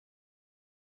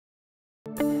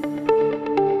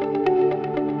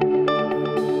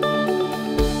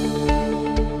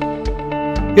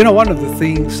You know, one of the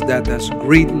things that has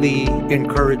greatly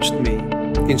encouraged me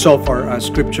insofar as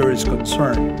Scripture is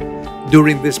concerned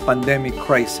during this pandemic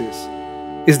crisis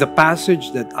is the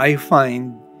passage that I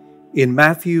find in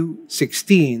Matthew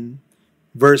 16,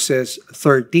 verses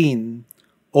 13,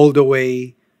 all the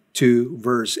way to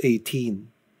verse 18.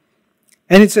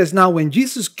 And it says, "Now when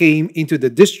Jesus came into the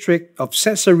district of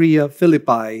Caesarea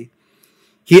Philippi,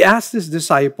 he asked his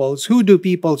disciples, 'Who do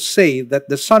people say that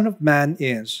the Son of Man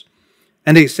is?'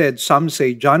 And they said, 'Some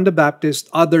say John the Baptist,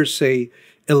 others say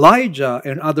Elijah,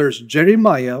 and others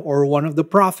Jeremiah or one of the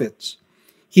prophets.'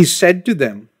 He said to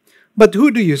them, 'But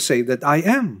who do you say that I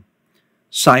am?'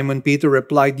 Simon Peter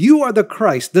replied, 'You are the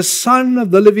Christ, the Son of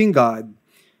the living God.'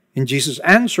 And Jesus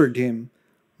answered him,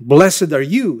 'Blessed are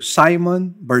you,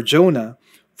 Simon Bar-Jonah,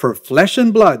 for flesh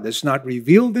and blood has not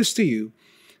revealed this to you,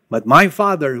 but my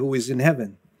Father who is in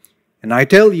heaven. And I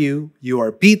tell you, you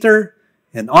are Peter,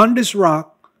 and on this rock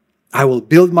I will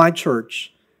build my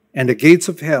church, and the gates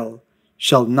of hell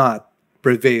shall not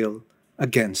prevail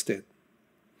against it.'"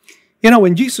 You know,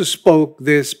 when Jesus spoke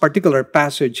this particular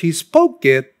passage, he spoke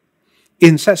it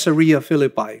in Caesarea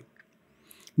Philippi,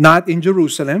 not in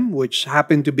Jerusalem, which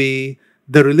happened to be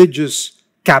the religious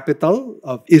capital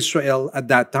of Israel at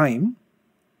that time.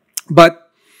 But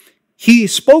he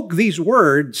spoke these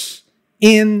words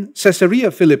in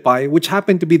Caesarea Philippi, which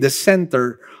happened to be the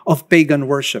center of pagan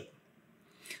worship.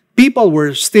 People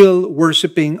were still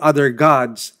worshiping other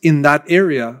gods in that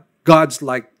area, gods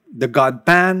like the god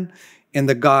Pan and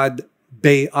the god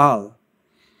Baal.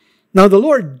 Now, the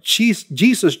Lord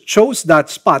Jesus chose that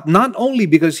spot not only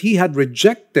because he had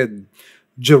rejected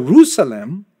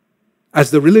Jerusalem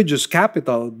as the religious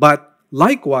capital, but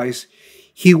likewise,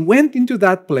 he went into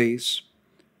that place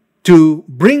to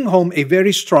bring home a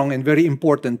very strong and very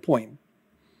important point.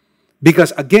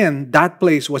 Because again, that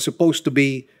place was supposed to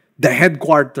be the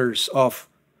headquarters of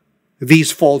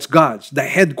these false gods, the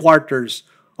headquarters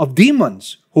of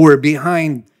demons who were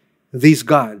behind these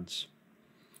gods.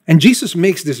 And Jesus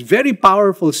makes this very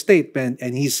powerful statement,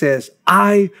 and he says,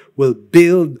 "I will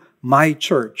build my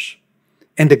church,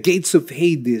 and the gates of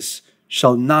Hades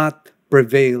shall not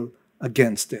prevail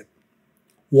against it."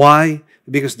 Why?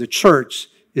 Because the church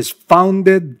is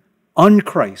founded on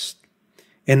Christ.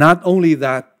 And not only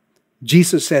that,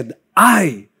 Jesus said,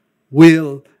 "I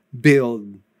will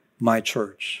build my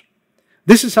church."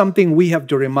 This is something we have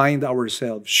to remind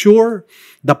ourselves. Sure,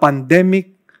 the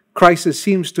pandemic crisis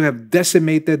seems to have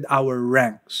decimated our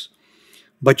ranks.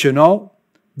 But you know,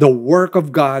 the work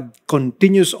of God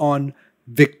continues on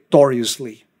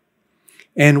victoriously.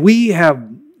 And we have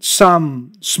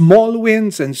some small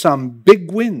wins and some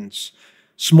big wins,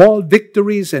 small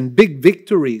victories and big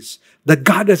victories that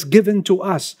God has given to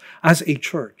us as a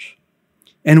church.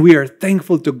 And we are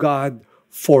thankful to God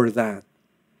for that.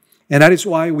 And that is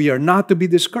why we are not to be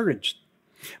discouraged,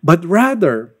 but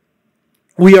rather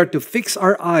we are to fix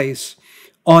our eyes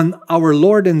on our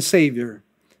Lord and Savior,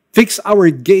 fix our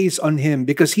gaze on Him,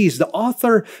 because He is the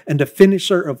author and the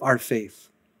finisher of our faith.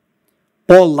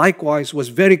 Paul likewise was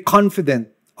very confident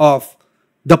of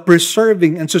the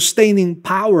preserving and sustaining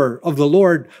power of the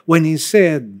Lord when he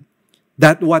said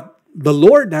that what the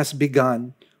Lord has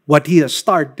begun, what He has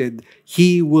started,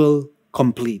 He will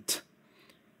complete.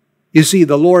 You see,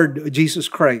 the Lord Jesus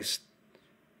Christ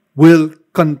will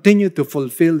continue to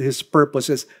fulfill His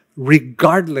purposes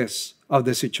regardless of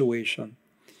the situation.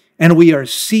 And we are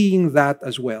seeing that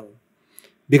as well.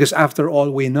 Because after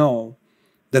all, we know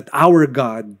that our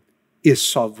God is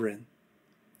sovereign.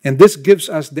 And this gives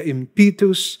us the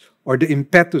impetus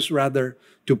rather,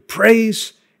 to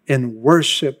praise and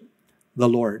worship the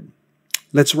Lord.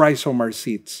 Let's rise from our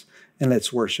seats and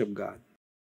let's worship God.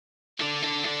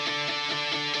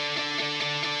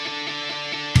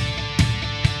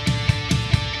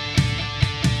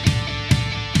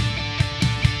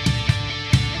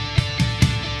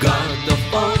 God of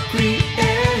all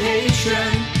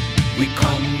creation, we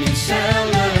come in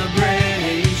celebration.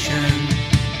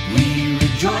 We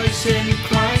rejoice in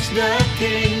Christ the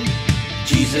King.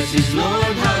 Jesus is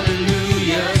Lord,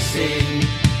 hallelujah, sing.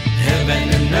 Heaven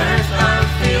and earth are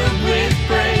filled with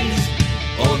praise.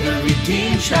 All the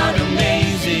redeemed shout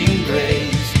amazing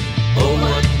grace. Oh,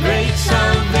 what great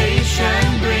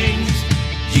salvation brings.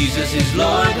 Jesus is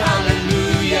Lord,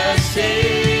 hallelujah,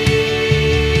 sing.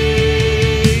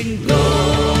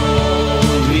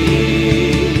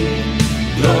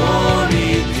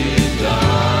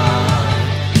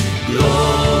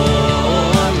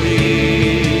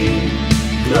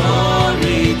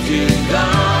 Glory to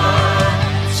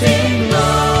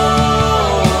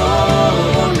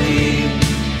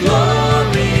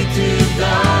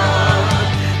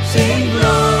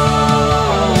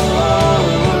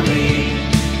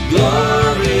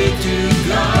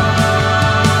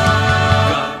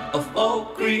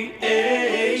all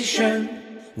creation.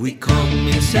 We come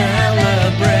in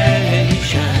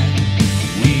celebration.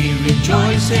 We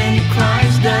rejoice in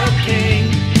Christ the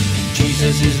King.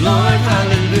 Jesus is Lord,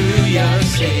 hallelujah,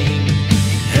 sing.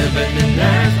 Heaven and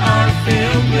earth are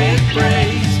filled with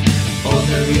praise. All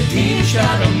the redeemed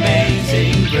shout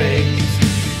amazing grace.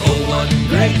 Oh, what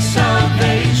great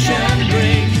salvation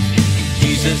brings.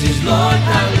 Jesus is Lord,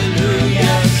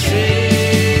 hallelujah, sing.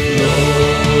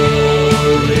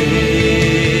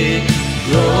 Glory,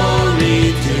 glory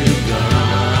to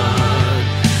God.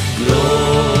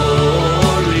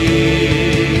 Glory,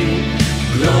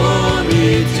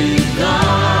 glory to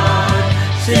God.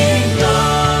 Sing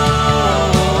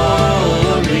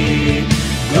glory,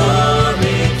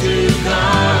 glory to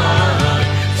God.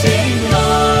 Sing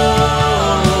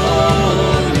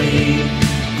glory,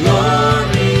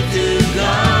 glory to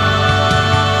God.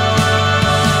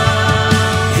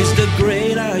 He's the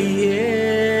great I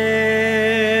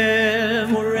am,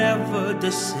 forever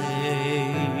the same.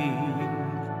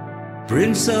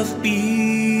 Prince of Peace,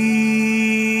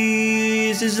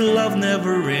 His love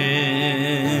never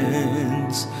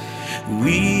ends.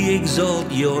 We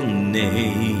exalt your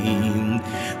name.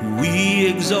 We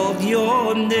exalt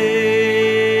your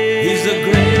name. He's the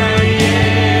great I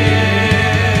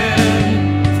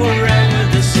am, forever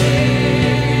the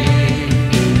same.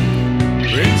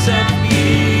 Prince of Peace,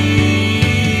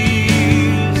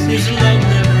 His love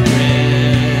never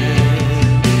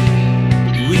ends.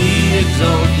 We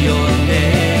exalt your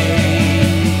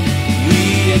name. We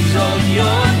exalt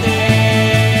your name.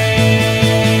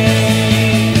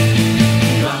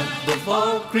 God of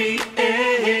all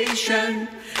creation,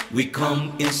 we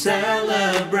come in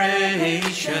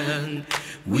celebration.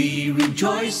 We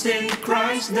rejoice in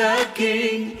Christ the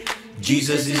King.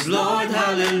 Jesus is Lord,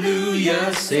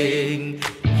 hallelujah, sing.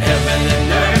 Heaven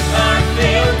and earth are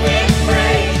filled with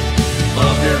praise.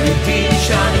 All the redeemed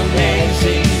shout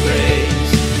amazing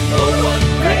grace. Oh, what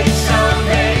great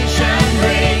salvation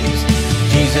brings.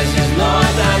 Jesus is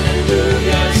Lord,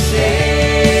 hallelujah,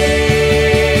 sing.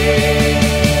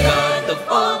 God of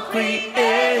all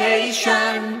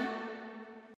creation.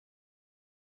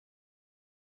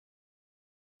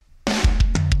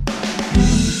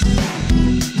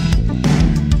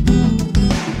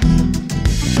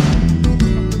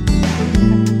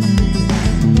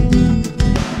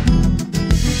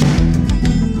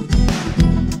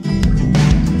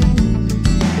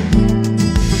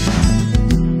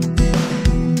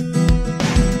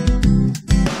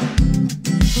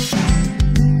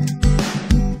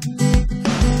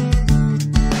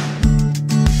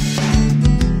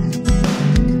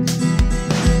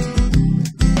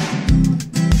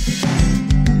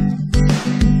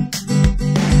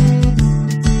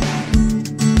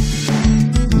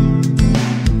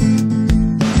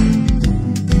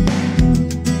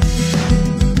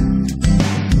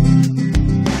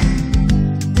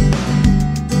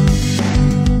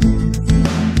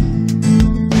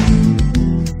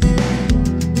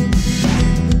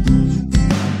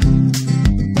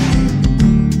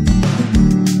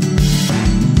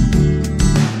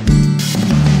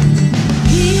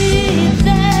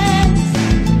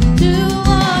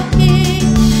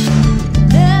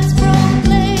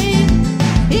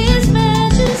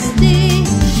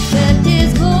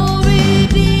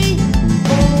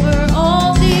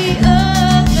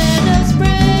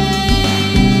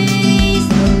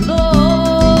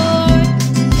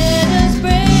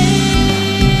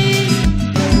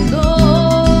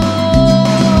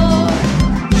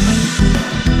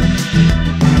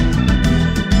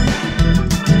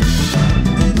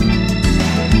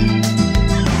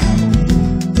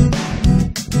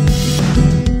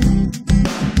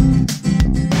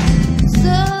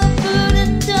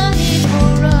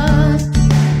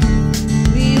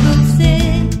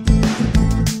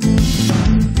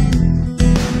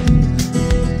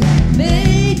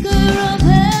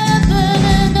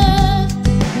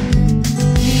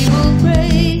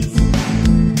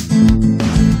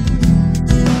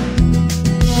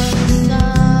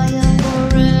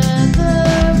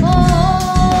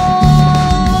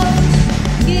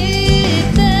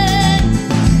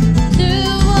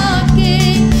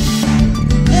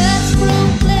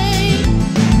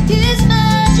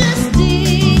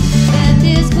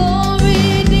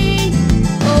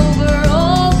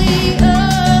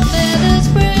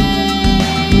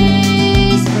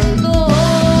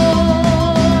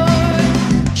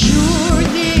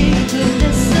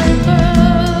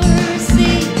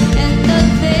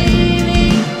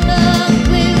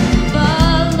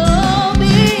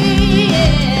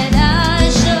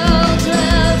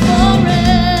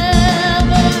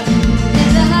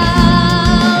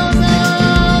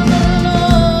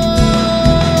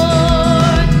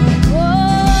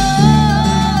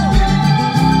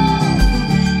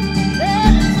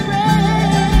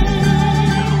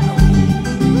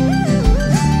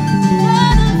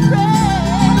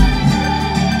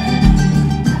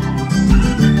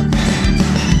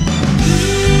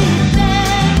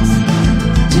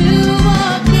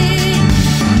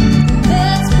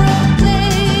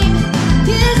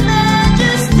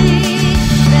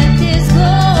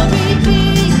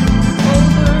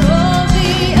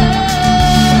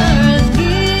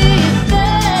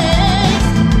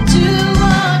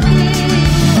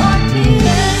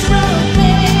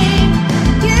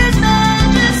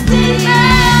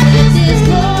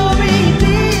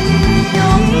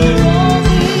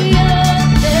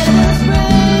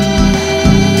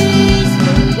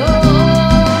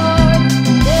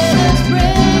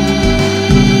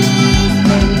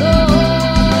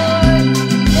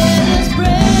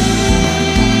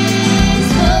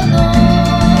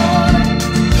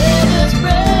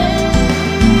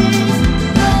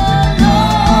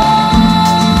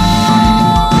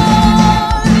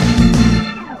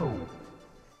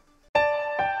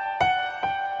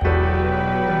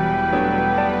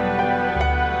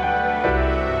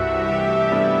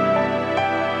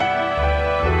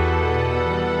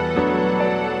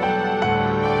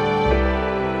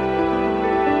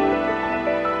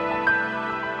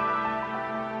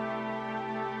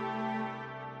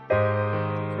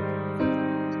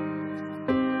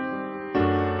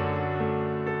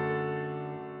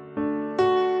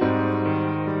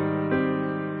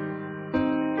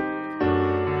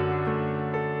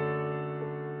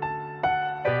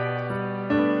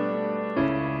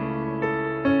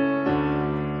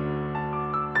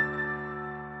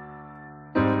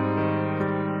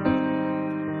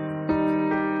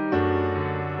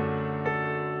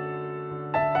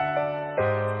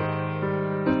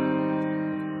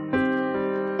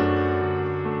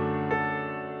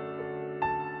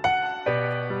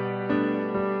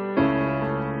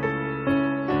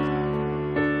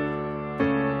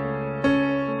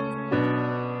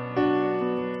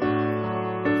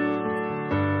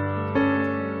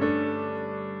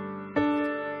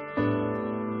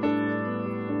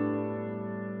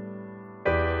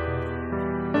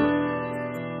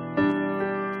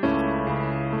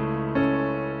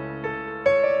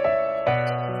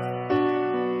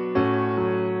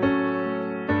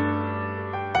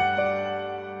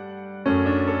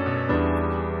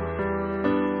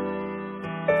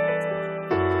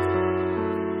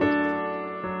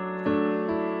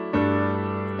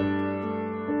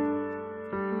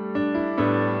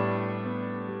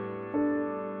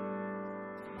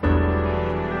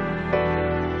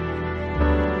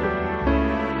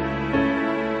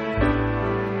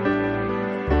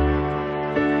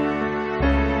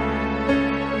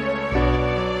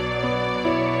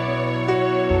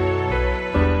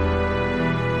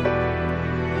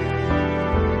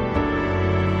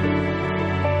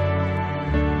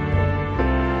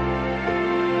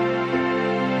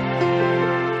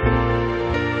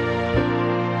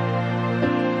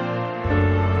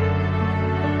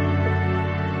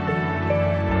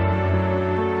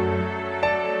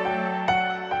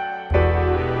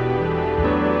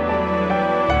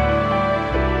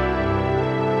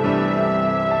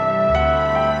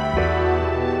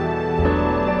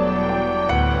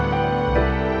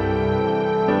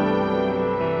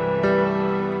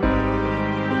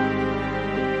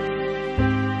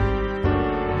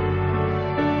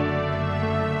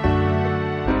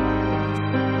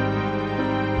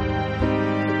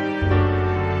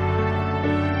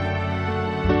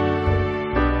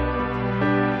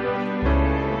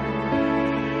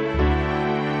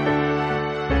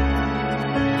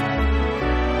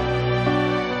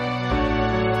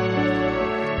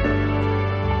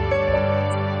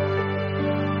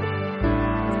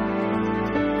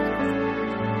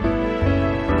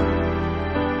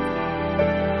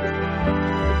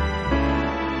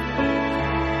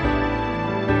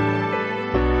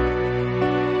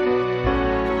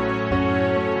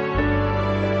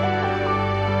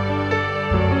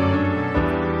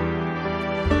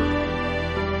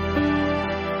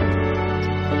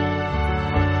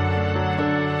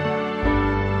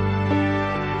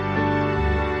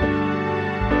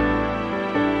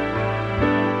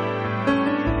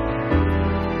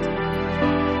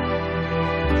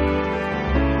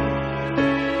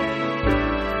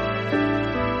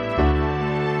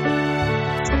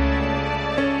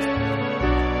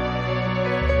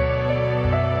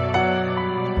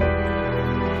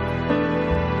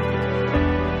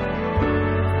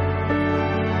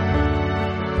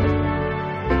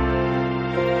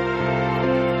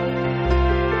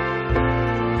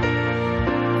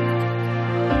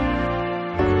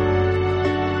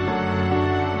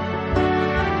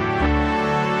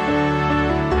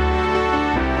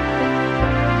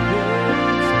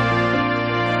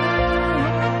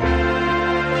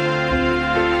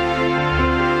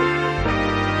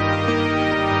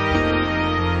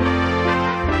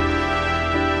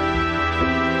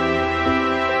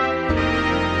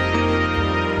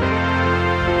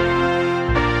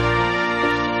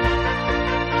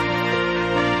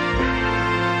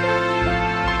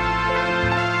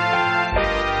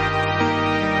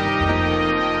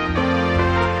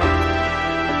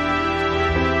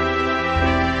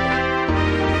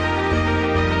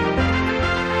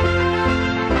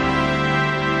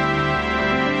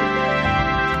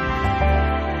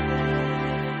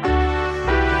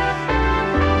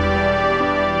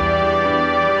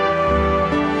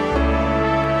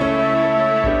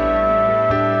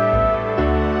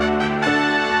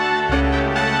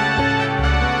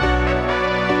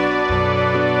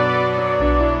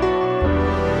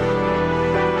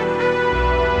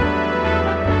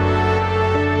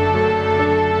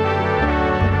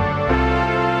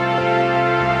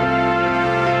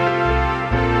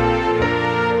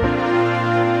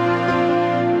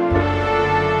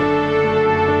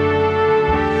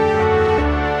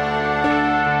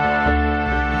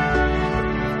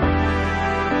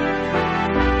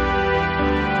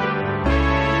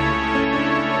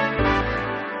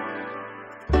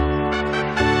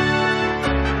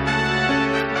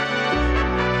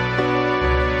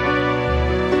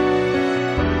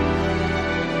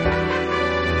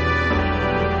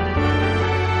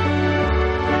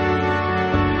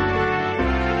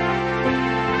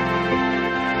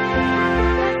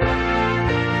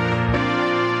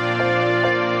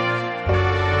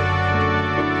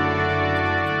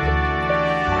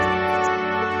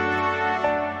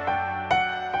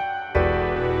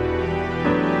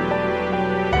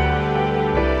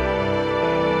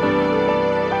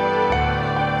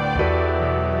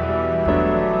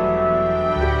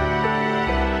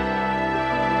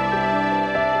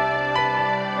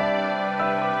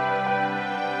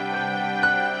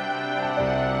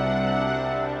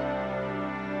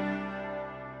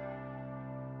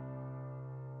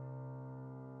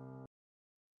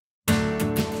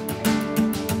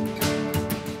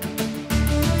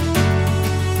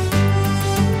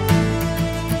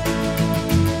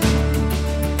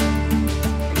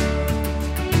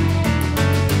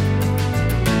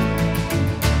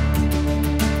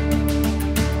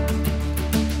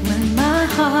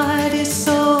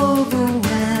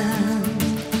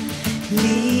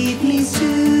 Lead me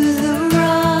to the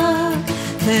rock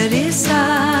that is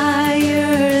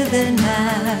higher than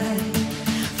I,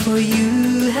 for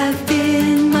you have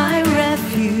been my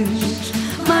refuge,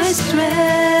 my strength.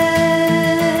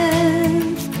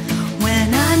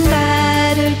 When I'm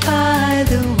battered by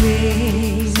the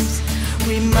waves,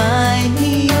 remind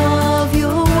me of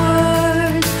your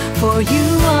word, for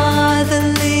you are the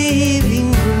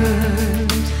living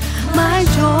word, my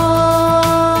joy.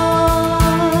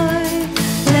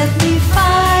 Let me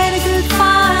fight a good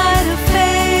fight of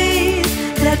faith,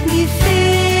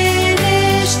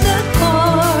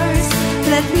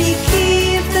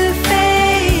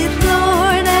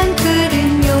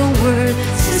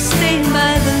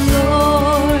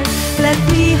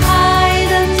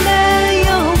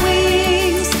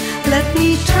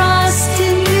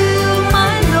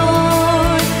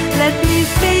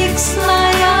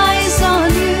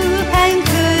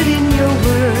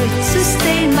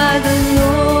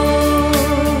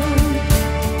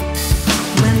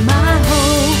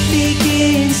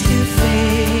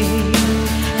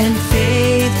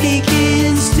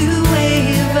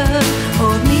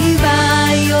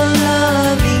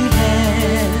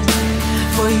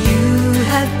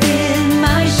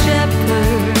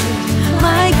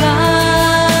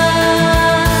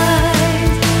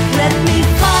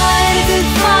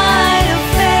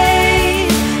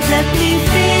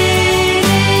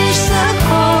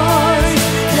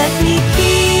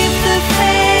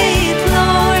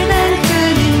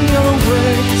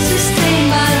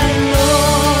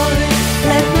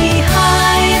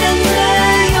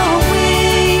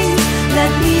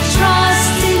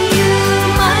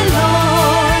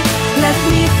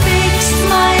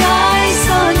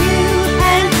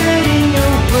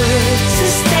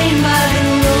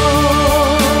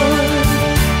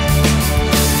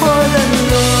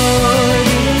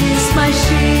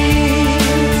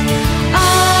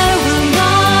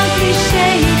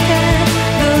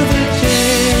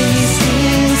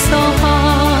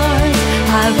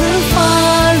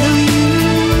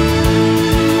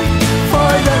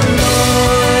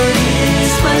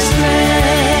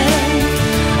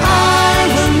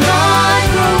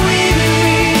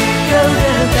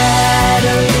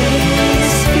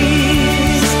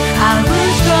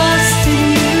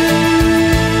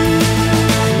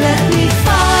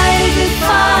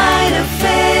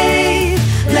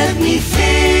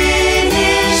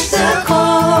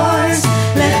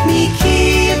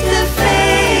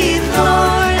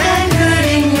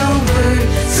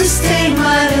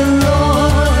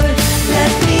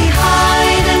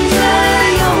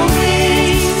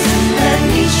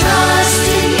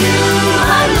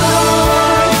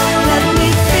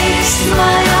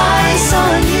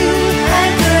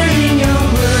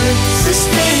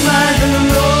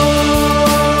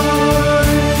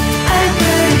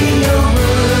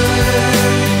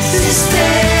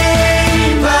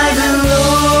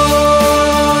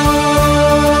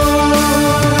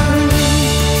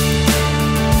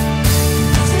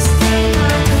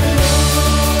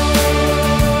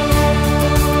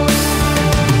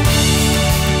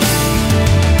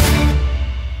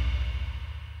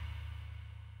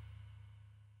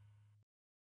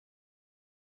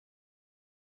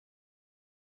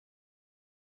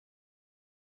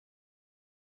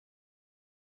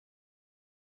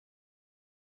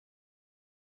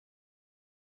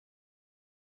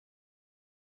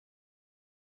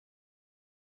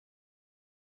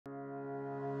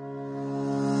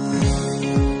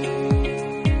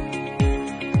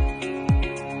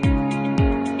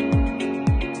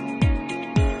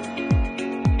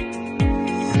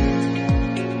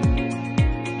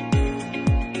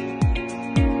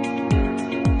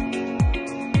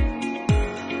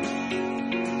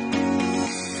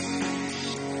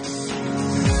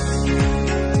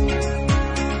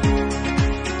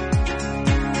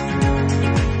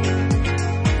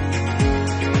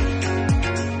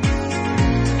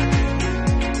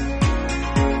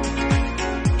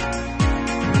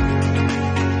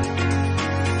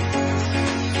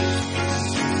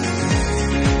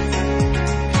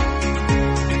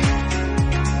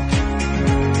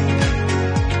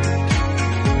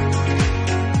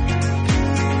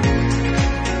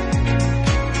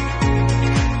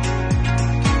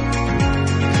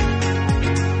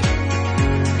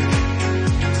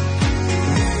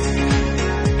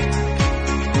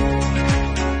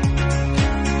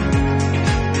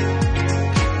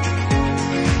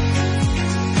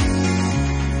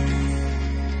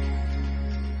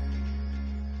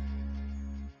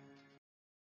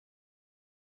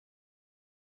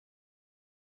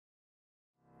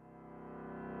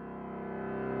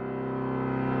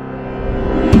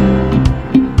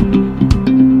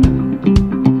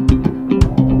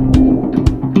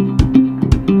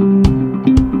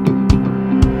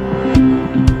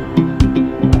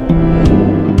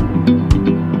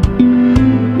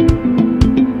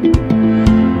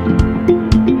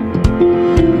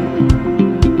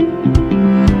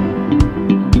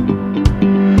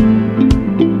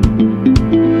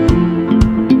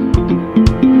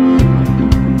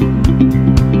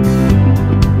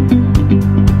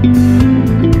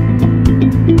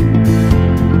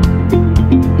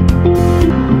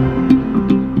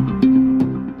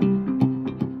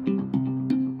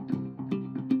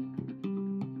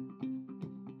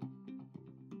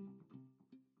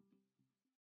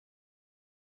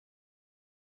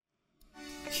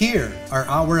 Here are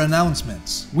our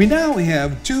announcements. We now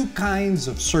have two kinds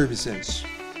of services.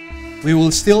 We will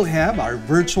still have our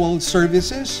virtual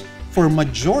services for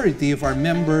majority of our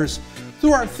members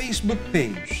through our Facebook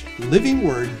page, Living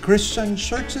Word Christian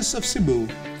Churches of Cebu,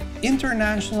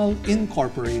 International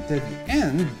Incorporated,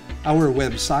 and our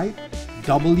website,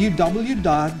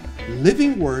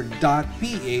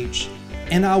 www.livingword.ph,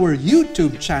 and our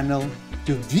YouTube channel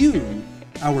to view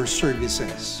our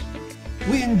services.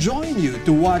 We enjoin you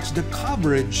to watch the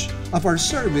coverage of our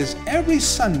service every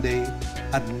Sunday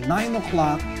at 9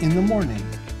 o'clock in the morning.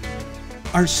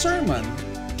 Our sermon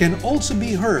can also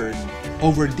be heard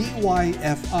over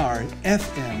DYFR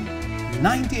FM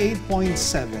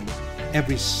 98.7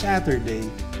 every Saturday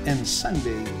and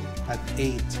Sunday at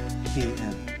 8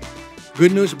 p.m.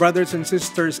 Good news, brothers and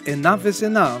sisters, Enough is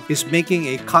Enough is making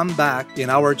a comeback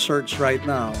in our church right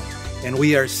now. And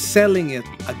we are selling it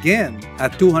again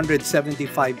at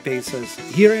 275 pesos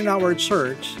here in our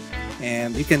church.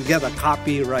 And you can get a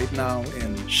copy right now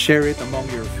and share it among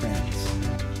your friends.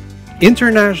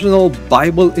 International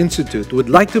Bible Institute would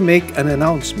like to make an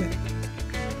announcement.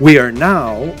 We are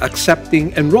now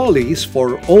accepting enrollees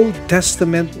for Old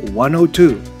Testament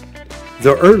 102,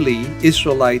 the early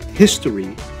Israelite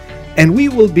history, and we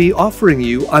will be offering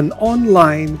you an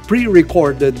online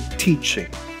pre-recorded teaching.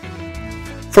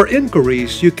 For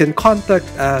inquiries, you can contact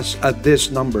us at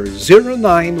this number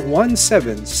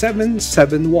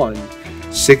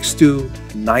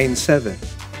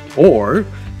 0917-771-6297, or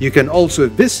you can also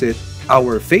visit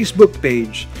our Facebook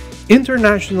page,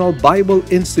 International Bible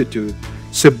Institute,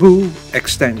 Cebu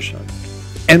Extension.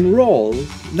 Enroll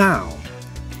now.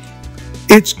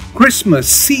 It's Christmas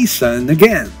season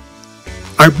again.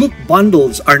 Our book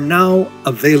bundles are now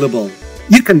available.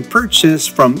 You can purchase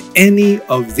from any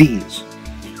of these.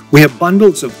 We have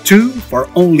bundles of 2 for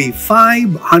only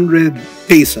 500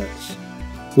 pesos.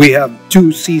 We have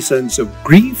 2 seasons of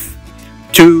grief,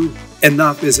 2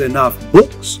 Enough is Enough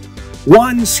books,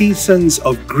 1 seasons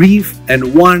of grief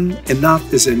and 1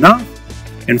 Enough is Enough,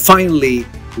 and finally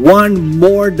 1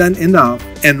 more than enough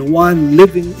and 1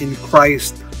 Living in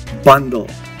Christ bundle.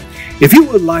 If you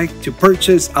would like to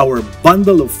purchase our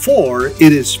bundle of 4,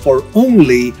 it is for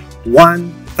only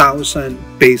 1,000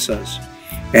 pesos.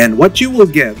 And what you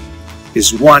will get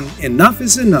is 1 Enough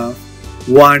is Enough,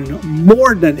 1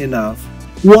 More Than Enough,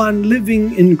 1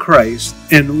 Living in Christ,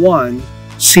 and 1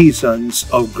 Seasons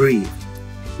of Grief.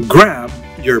 Grab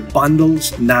your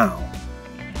bundles now.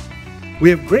 We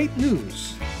have great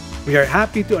news. We are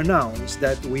happy to announce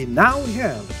that we now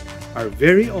have our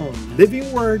very own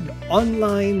Living Word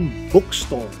online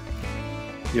bookstore.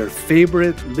 Your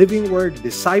favorite Living Word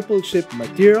discipleship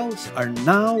materials are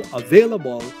now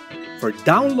available for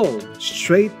download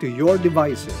straight to your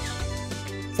devices.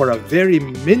 For a very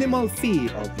minimal fee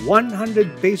of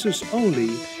 100 pesos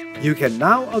only, you can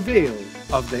now avail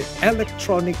of the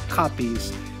electronic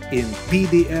copies in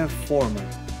PDF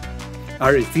format.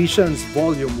 Our Ephesians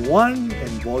Volume 1 and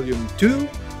Volume 2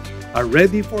 are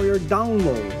ready for your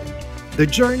download. The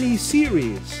Journey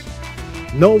series,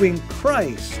 Knowing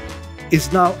Christ,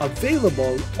 is now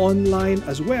available online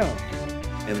as well.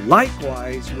 And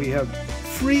likewise, we have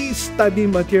free study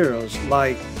materials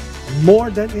like More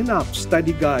Than Enough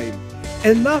Study Guide,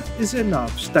 Enough is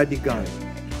Enough Study Guide.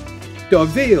 To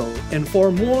avail and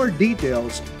for more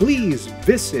details, please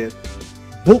visit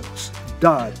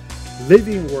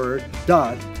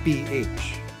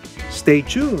books.livingword.ph. Stay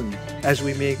tuned as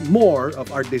we make more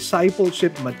of our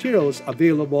discipleship materials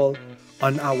available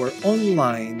on our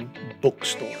online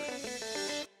bookstore.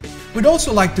 We'd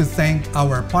also like to thank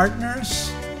our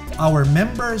partners, our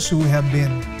members who have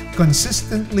been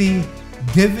consistently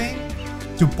giving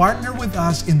to partner with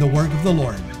us in the work of the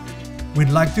Lord. We'd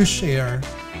like to share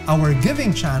our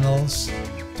giving channels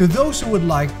to those who would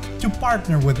like to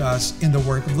partner with us in the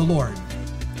work of the Lord.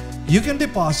 You can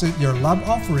deposit your love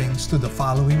offerings to the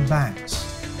following banks.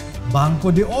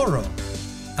 Banco de Oro.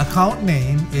 Account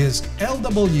name is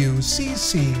LWCCCII.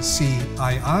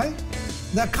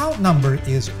 The account number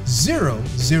is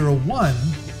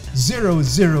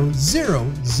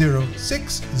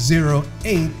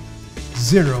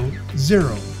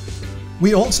 001-000-60800.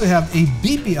 We also have a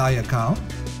BPI account.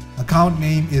 Account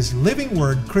name is Living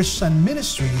Word Christian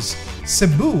Ministries,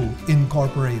 Cebu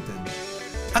Incorporated.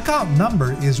 Account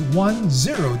number is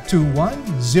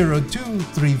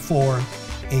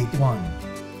 1021023481.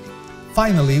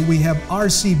 Finally, we have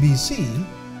RCBC.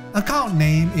 Account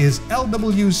name is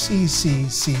LWCCCII.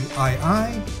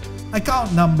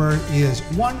 Account number is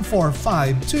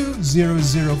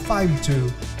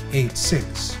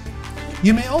 14520052886.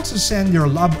 You may also send your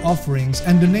love offerings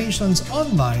and donations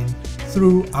online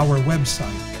through our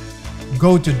website.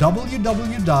 Go to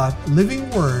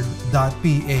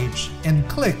www.livingword.ph and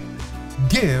click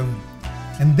Give,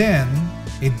 and then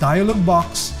a dialog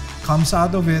box comes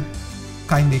out of it.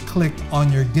 Kindly click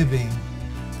on your giving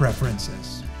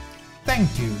preferences.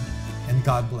 Thank you, and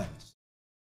God bless.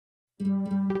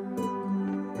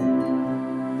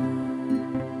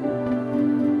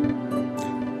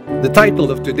 The title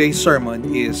of today's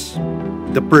sermon is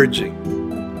The Purging.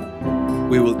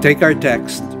 We will take our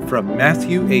text from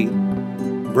Matthew 8,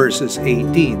 verses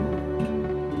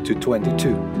 18 to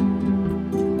 22.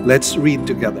 Let's read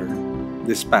together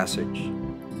this passage.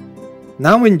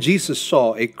 Now when Jesus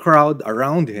saw a crowd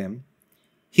around him,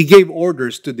 he gave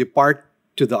orders to depart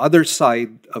to the other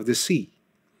side of the sea.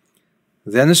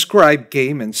 Then a scribe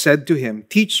came and said to him,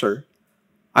 "Teacher,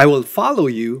 I will follow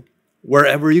you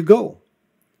wherever you go."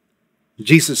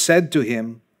 Jesus said to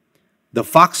him, "The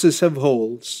foxes have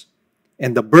holes,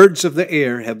 and the birds of the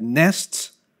air have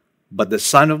nests, but the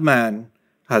Son of Man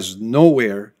has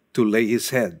nowhere to lay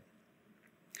his head."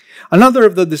 Another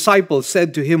of the disciples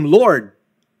said to him, "Lord,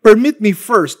 permit me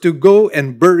first to go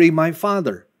and bury my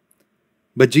father."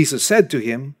 But Jesus said to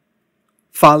him,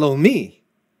 "Follow me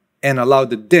and allow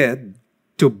the dead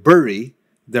to bury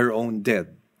their own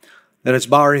dead." Let us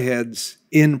bow our heads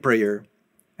in prayer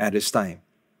at this time.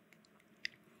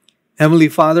 Heavenly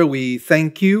Father, we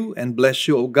thank you and bless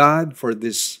you, O God, for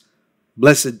this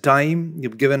blessed time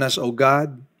you've given us, O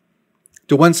God,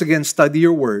 to once again study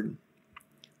your word.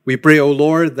 We pray, O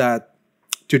Lord, that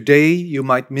today you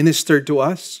might minister to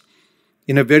us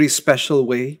in a very special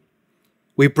way.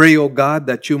 We pray, O God,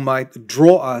 that you might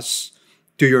draw us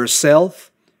to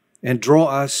yourself and draw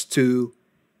us to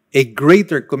a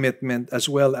greater commitment as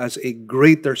well as a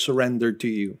greater surrender to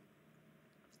you.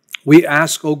 We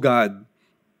ask, O God,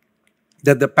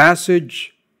 that the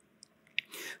passage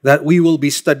that we will be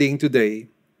studying today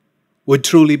would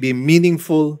truly be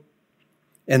meaningful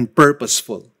and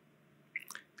purposeful.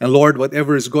 And Lord,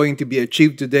 whatever is going to be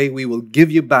achieved today, we will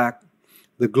give you back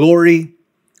the glory,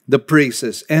 the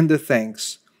praises, and the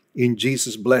thanks. In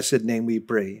Jesus' blessed name we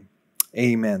pray.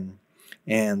 Amen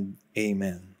and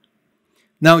amen.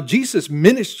 Now, Jesus'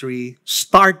 ministry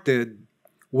started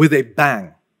with a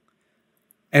bang.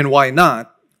 And why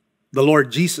not? The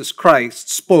Lord Jesus Christ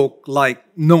spoke like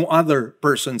no other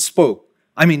person spoke.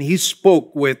 I mean, he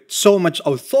spoke with so much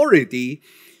authority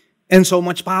and so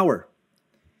much power.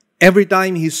 Every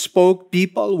time he spoke,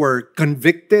 people were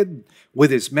convicted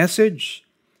with his message,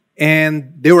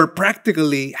 and they were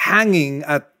practically hanging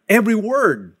at every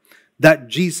word that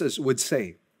Jesus would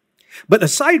say. But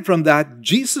aside from that,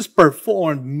 Jesus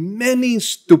performed many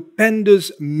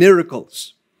stupendous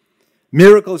miracles.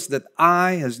 Miracles that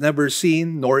eye has never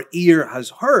seen nor ear has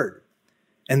heard.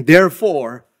 And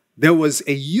therefore, there was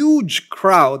a huge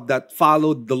crowd that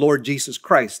followed the Lord Jesus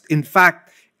Christ. In fact,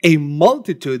 a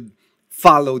multitude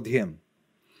followed him.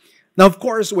 Now, of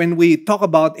course, when we talk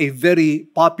about a very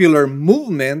popular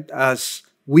movement, as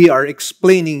we are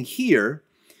explaining here,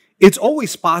 it's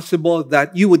always possible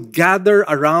that you would gather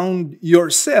around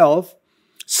yourself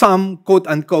some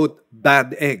quote-unquote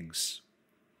bad eggs.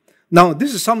 Now,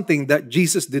 this is something that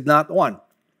Jesus did not want.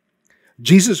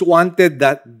 Jesus wanted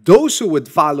that those who would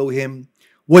follow him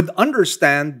would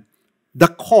understand the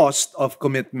cost of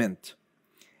commitment.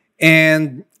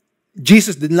 And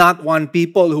Jesus did not want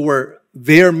people who were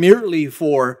there merely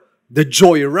for the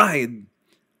joyride,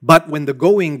 but when the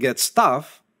going gets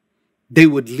tough, they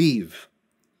would leave.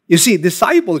 You see,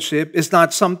 discipleship is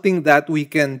not something that we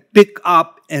can pick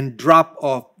up and drop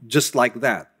off just like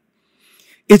that.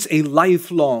 It's a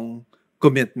lifelong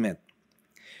commitment.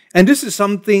 And this is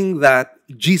something that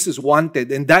Jesus wanted,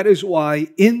 and that is why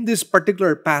in this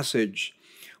particular passage,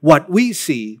 what we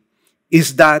see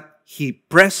is that he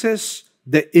presses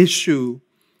the issue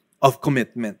of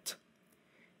commitment.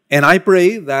 And I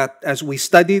pray that as we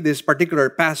study this particular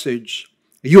passage,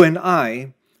 you and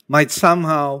I might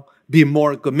somehow be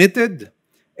more committed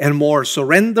and more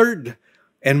surrendered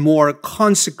and more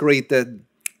consecrated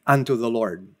unto the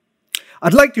Lord.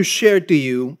 I'd like to share to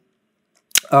you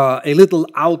a little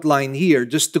outline here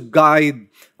just to guide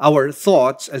our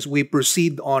thoughts as we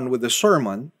proceed on with the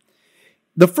sermon.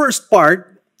 The first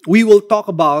part, we will talk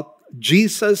about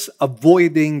Jesus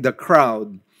avoiding the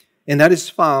crowd, and that is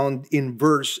found in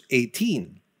verse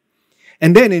 18.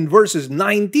 And then in verses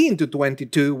 19 to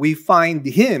 22, we find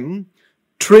him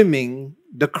trimming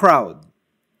the crowd.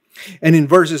 And in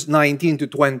verses 19 to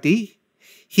 20,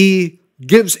 he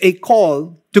gives a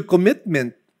call to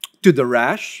commitment to the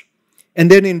RASH.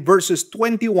 And then in verses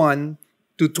 21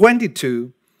 to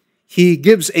 22, he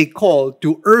gives a call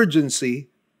to urgency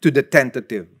to the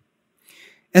tentative.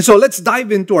 And so let's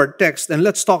dive into our text and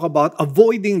let's talk about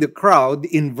avoiding the crowd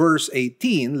in verse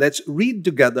 18. Let's read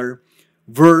together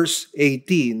verse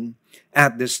 18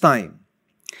 at this time.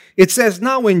 It says,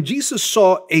 "Now when Jesus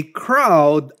saw a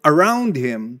crowd around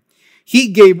him, he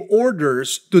gave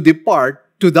orders to depart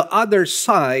to the other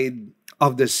side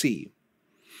of the sea."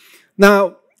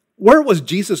 Now, where was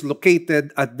Jesus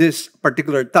located at this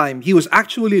particular time? He was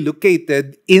actually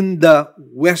located in the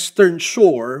western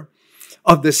shore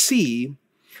of the Sea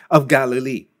of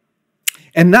Galilee.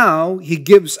 And now he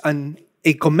gives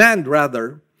a command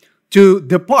to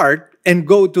depart and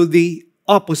go to the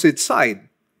opposite side,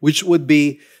 which would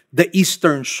be the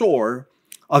eastern shore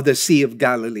of the Sea of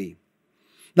Galilee.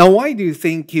 Now, why do you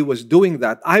think he was doing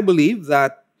that? I believe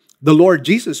that the Lord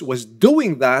Jesus was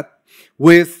doing that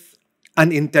with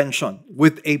an intention,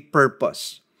 with a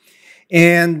purpose.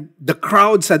 And the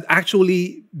crowds had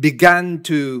actually began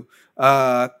to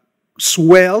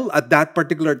swell at that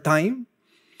particular time.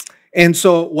 And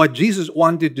so what Jesus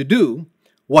wanted to do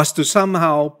was to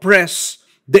somehow press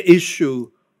the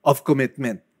issue of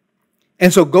commitment.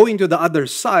 And so going to the other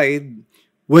side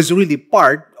was really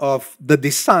part of the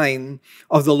design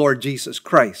of the Lord Jesus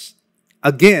Christ.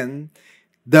 Again,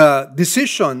 the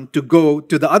decision to go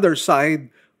to the other side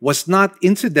was not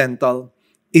incidental,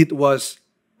 it was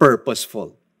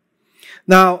purposeful.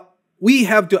 Now, we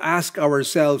have to ask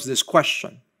ourselves this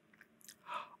question.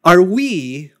 Are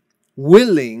we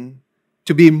willing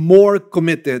to be more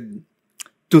committed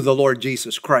to the Lord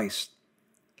Jesus Christ?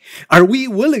 Are we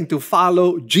willing to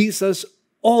follow Jesus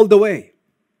all the way?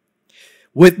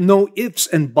 With no ifs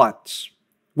and buts,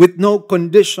 with no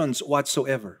conditions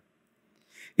whatsoever.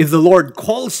 If the Lord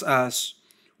calls us,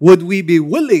 would we be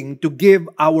willing to give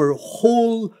our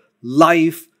whole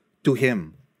life to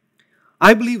Him?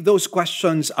 I believe those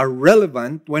questions are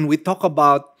relevant when we talk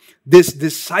about this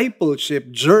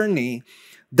discipleship journey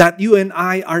that you and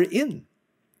I are in.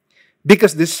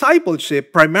 Because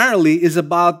discipleship primarily is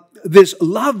about this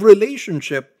love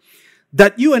relationship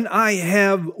that you and I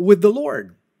have with the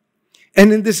Lord.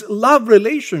 And in this love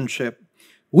relationship,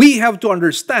 we have to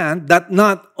understand that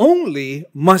not only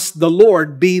must the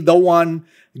Lord be the one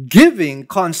giving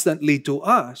constantly to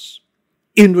us,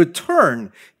 in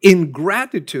return, in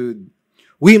gratitude,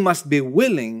 we must be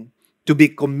willing to be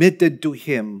committed to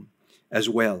Him as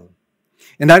well.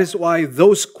 And that is why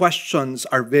those questions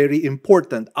are very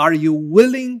important. Are you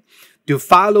willing to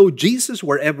follow Jesus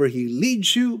wherever He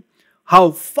leads you?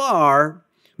 How far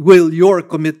will your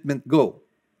commitment go?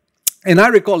 And I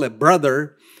recall a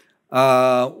brother,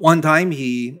 one time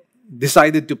he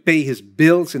decided to pay his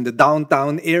bills in the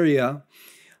downtown area.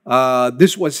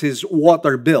 This was his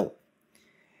water bill.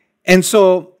 And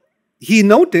so he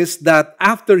noticed that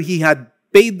after he had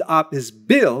paid up his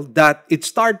bill, that it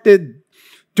started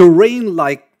to rain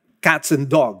like cats and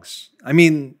dogs. I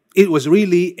mean, it was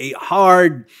really a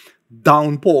hard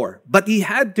downpour. But he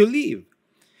had to leave.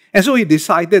 And so he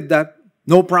decided that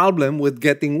no problem with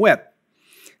getting wet.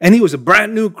 And he was a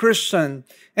brand new Christian.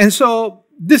 And so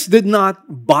this did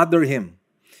not bother him.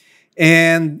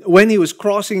 And when he was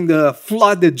crossing the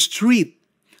flooded street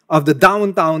of the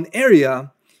downtown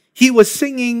area, he was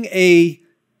singing a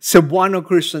Cebuano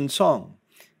Christian song.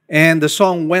 And the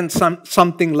song went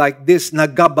something like this: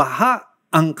 Nagabaha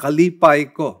ang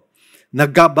kalipay ko.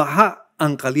 Nagabaha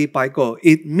ang kalipay ko.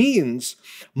 It means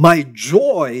my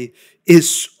joy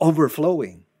is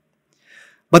overflowing.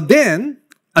 But then,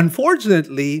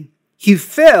 unfortunately, he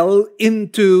fell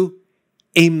into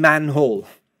a manhole.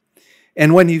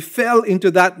 And when he fell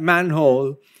into that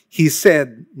manhole, he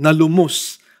said,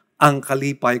 Nalumus ang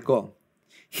kalipay ko.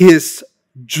 His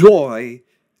joy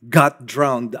got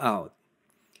drowned out.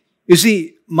 You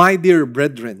see, my dear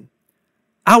brethren,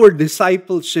 our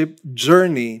discipleship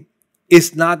journey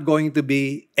is not going to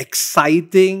be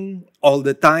exciting all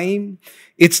the time.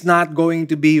 It's not going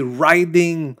to be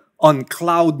riding on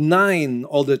cloud 9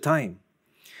 all the time.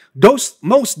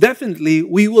 Most definitely,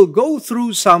 we will go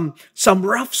through some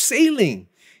rough sailing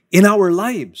in our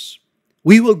lives.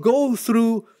 We will go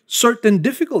through certain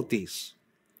difficulties.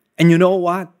 And you know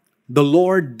what? The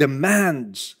Lord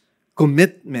demands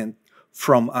commitment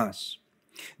from us.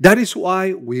 That is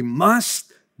why we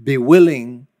must be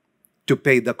willing to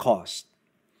pay the cost.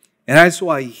 And that's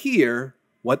why here,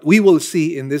 what we will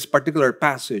see in this particular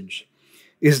passage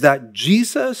is that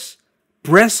Jesus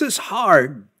presses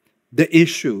hard the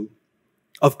issue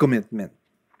of commitment.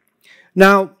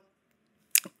 Now,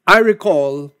 I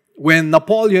recall when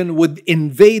Napoleon would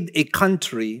invade a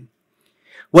country,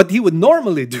 what he would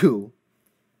normally do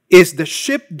is the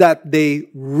ship that they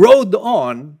rode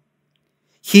on,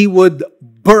 he would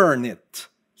burn it.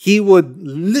 He would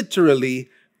literally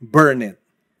burn it.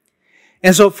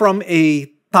 And so from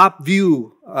a top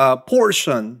view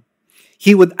portion,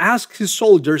 he would ask his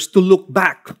soldiers to look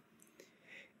back.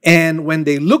 And when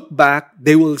they look back,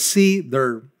 they will see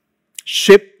their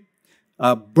ship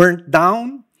burnt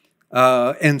down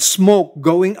and smoke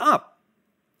going up.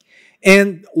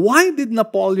 And why did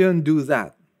Napoleon do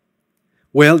that?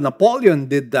 Well, Napoleon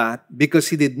did that because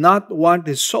he did not want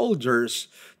his soldiers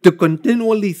to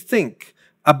continually think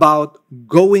about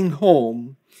going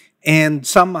home and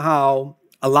somehow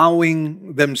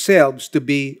allowing themselves to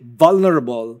be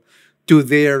vulnerable to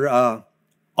their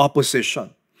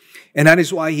opposition. And that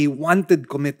is why he wanted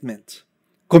commitment.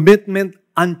 Commitment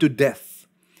unto death.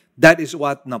 That is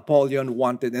what Napoleon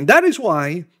wanted. And that is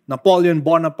why Napoleon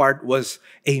Bonaparte was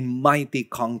a mighty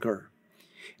conqueror.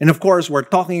 And of course, we're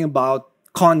talking about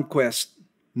conquest,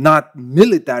 not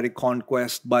military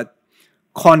conquest, but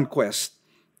conquest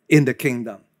in the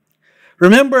kingdom.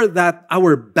 Remember that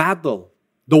our battle,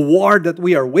 the war that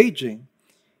we are waging,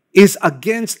 is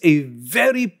against a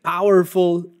very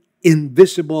powerful,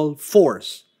 invisible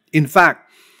force. In fact,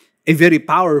 a very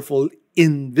powerful,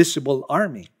 invisible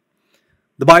army.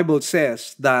 The Bible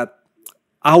says that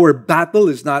our battle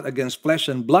is not against flesh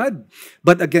and blood,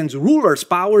 but against rulers,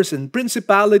 powers, and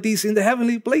principalities in the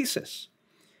heavenly places.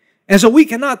 And so we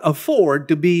cannot afford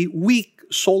to be weak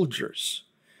soldiers.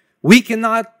 We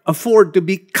cannot afford to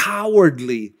be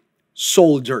cowardly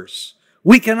soldiers.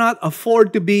 We cannot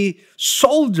afford to be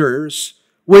soldiers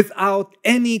without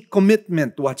any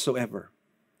commitment whatsoever.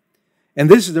 And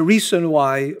this is the reason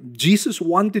why Jesus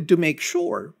wanted to make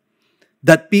sure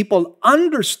that people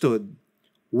understood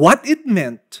what it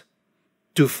meant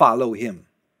to follow Him.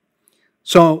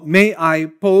 So may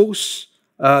I pose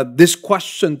this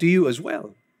question to you as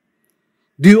well.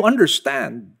 Do you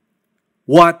understand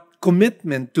what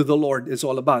commitment to the Lord is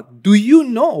all about? Do you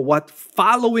know what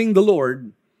following the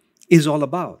Lord is all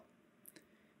about?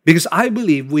 Because I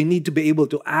believe we need to be able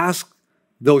to ask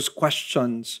those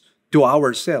questions to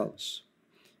ourselves.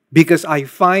 Because I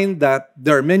find that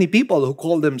there are many people who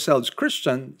call themselves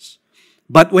Christians,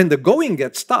 but when the going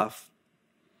gets tough,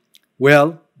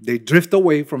 well, they drift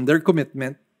away from their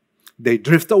commitment. They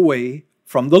drift away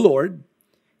from the Lord.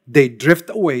 They drift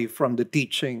away from the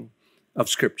teaching of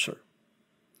Scripture.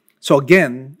 So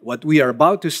again, what we are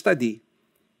about to study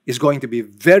is going to be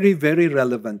very, very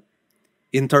relevant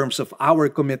in terms of our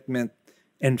commitment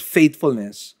and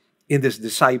faithfulness in this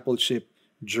discipleship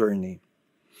journey.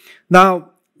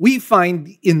 Now, we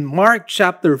find in Mark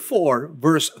chapter 4,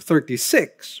 verse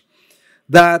 36,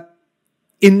 that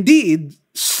indeed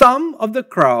some of the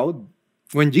crowd,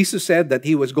 when Jesus said that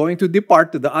He was going to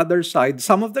depart to the other side,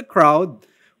 some of the crowd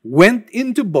went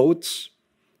into boats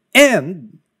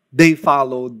and they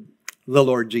followed the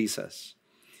Lord Jesus.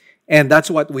 And that's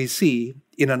what we see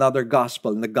in another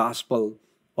gospel, in the Gospel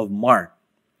of Mark.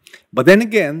 But then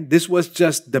again, this was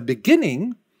just the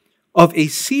beginning of a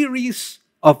series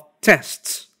of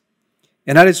tests.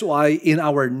 And that is why in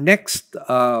our next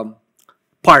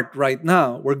part right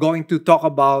now, we're going to talk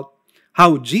about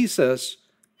how Jesus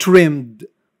trimmed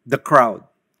the crowd.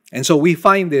 And so we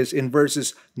find this in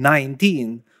verses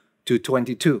 19 to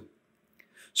 22.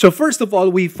 So first of all,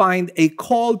 we find a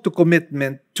call to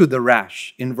commitment to the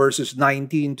rash in verses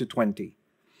 19 to 20.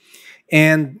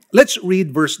 And let's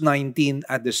read verse 19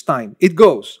 at this time. It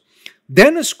goes,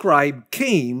 "Then a scribe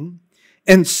came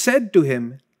and said to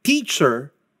him,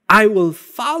 'Teacher, I will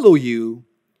follow you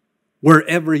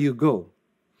wherever you go.'"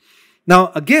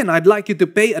 Now, again, I'd like you to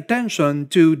pay attention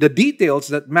to the details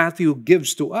that Matthew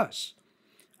gives to us.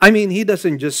 I mean, he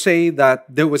doesn't just say that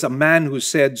there was a man who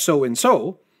said so and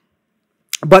so,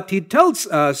 but he tells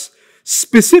us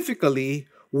specifically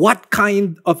what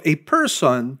kind of a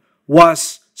person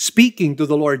was speaking to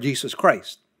the Lord Jesus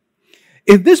Christ.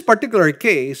 In this particular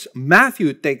case,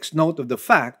 Matthew takes note of the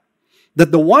fact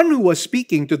that the one who was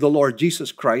speaking to the Lord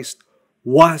Jesus Christ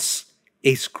was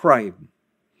a scribe.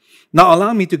 Now,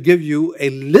 allow me to give you a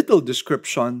little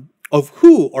description of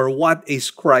who or what a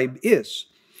scribe is.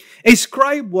 A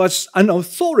scribe was an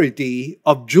authority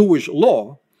of Jewish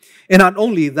law, and not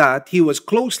only that, he was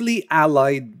closely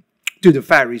allied to the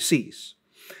Pharisees.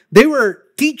 They were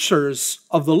teachers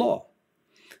of the law.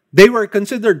 They were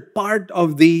considered part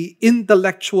of the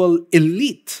intellectual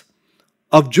elite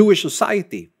of Jewish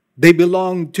society. They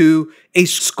belonged to a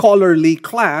scholarly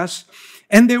class,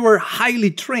 and they were highly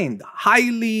trained,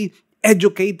 highly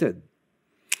educated.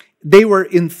 They were,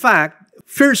 in fact,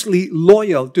 fiercely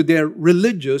loyal to their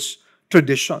religious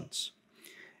traditions.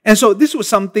 And so this was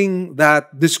something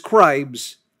that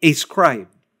describes a scribe.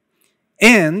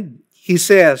 And he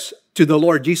says to the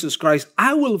Lord Jesus Christ,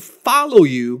 "I will follow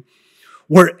you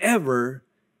wherever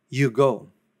you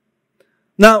go."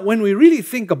 Now, when we really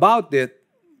think about it,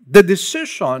 the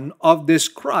decision of the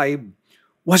scribe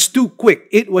was too quick.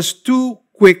 It was too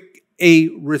quick a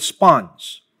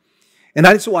response. And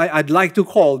that is why I'd like to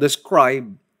call the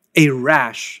scribe a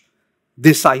rash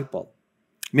disciple.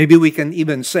 Maybe we can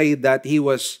even say that he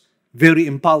was very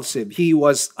impulsive. He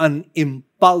was an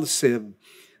impulsive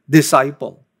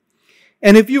disciple.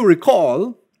 And if you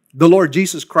recall, the Lord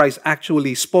Jesus Christ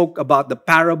actually spoke about the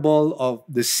parable of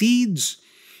the seeds,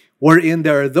 wherein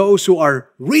there are those who are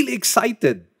really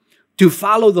excited to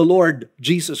follow the Lord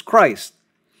Jesus Christ.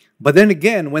 But then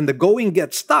again, when the going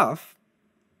gets tough,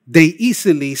 they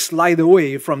easily slide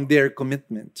away from their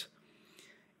commitment.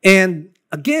 And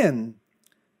again,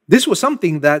 this was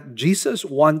something that Jesus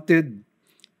wanted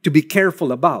to be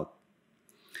careful about.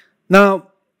 Now,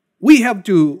 we have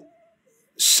to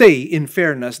say in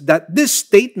fairness that this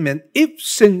statement, if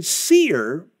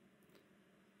sincere,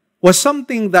 was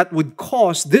something that would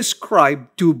cause this scribe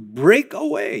to break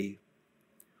away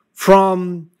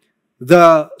from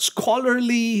the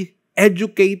scholarly,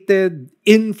 educated,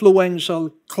 influential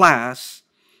class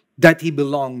that he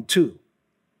belonged to.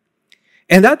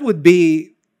 And that would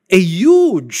be a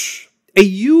huge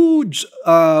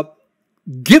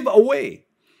giveaway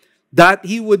that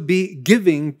he would be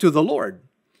giving to the Lord.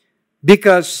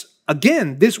 Because,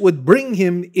 again, this would bring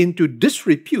him into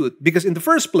disrepute. Because in the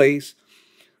first place,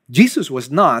 Jesus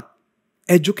was not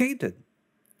educated.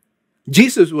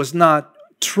 Jesus was not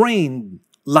trained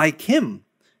like him.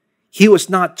 He was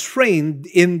not trained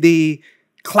in the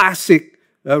classic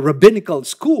rabbinical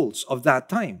schools of that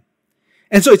time.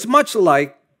 And so it's much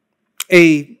like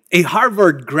a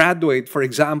Harvard graduate, for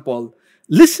example,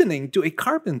 listening to a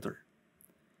carpenter.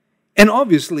 And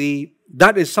obviously,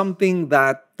 that is something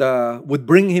that would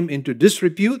bring him into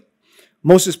disrepute,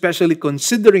 most especially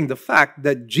considering the fact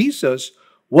that Jesus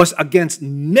was against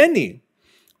many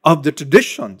of the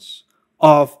traditions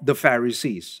of the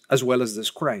Pharisees as well as the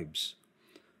scribes.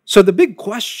 So the big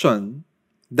question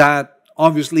that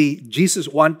obviously Jesus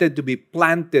wanted to be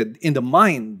planted in the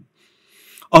mind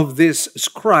of this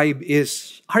scribe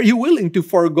is, are you willing to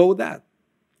forego that?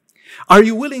 Are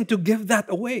you willing to give that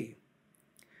away?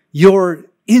 Your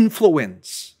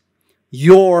influence,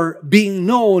 your being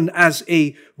known as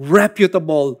a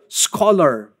reputable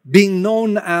scholar, being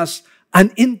known as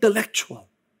an intellectual.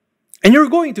 And you're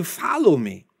going to follow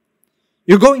me.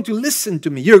 You're going to listen to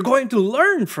me. You're going to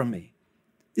learn from me.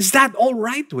 Is that all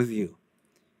right with you?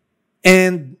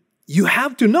 And you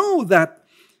have to know that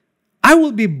I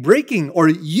will be breaking, or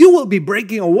you will be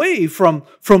breaking away from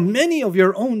many of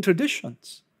your own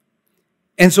traditions.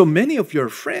 And so many of your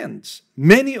friends,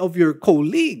 many of your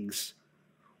colleagues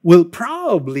will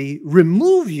probably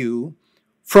remove you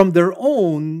from their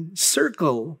own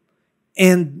circle.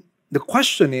 And the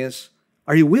question is,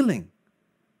 are you willing?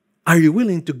 Are you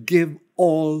willing to give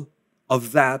all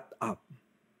of that up?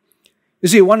 You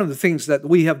see, one of the things that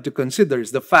we have to consider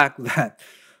is the fact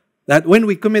that when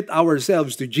we commit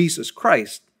ourselves to Jesus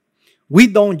Christ, we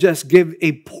don't just give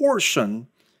a portion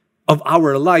of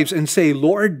our lives and say,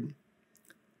 Lord,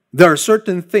 there are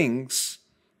certain things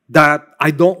that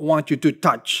I don't want you to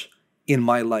touch in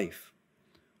my life.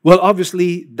 Well,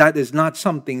 obviously, that is not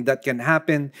something that can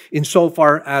happen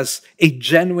insofar as a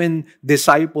genuine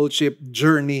discipleship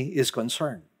journey is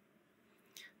concerned.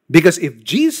 Because if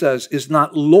Jesus is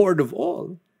not Lord of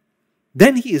all,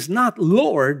 then He is not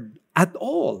Lord at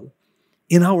all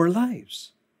in our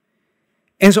lives.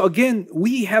 And so again,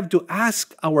 we have to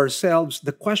ask ourselves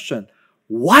the question,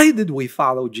 why did we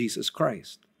follow Jesus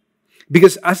Christ?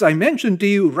 Because as I mentioned to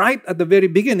you right at the very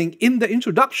beginning, in the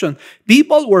introduction,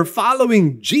 people were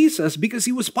following Jesus because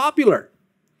He was popular.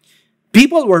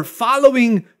 People were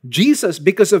following Jesus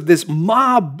because of this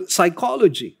mob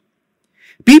psychology.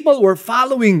 People were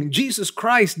following Jesus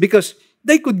Christ because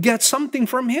they could get something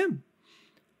from Him.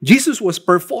 Jesus was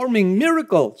performing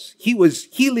miracles. He was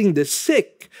healing the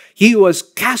sick. He was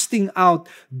casting out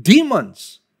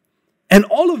demons. And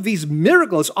all of these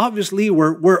miracles obviously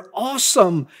were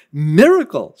awesome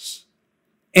miracles.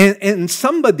 And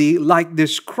somebody like the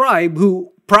scribe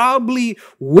who probably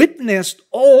witnessed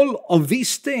all of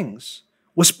these things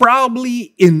was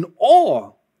probably in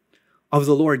awe of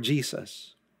the Lord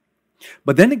Jesus.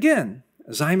 But then again,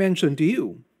 as I mentioned to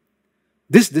you,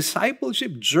 this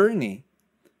discipleship journey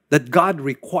that God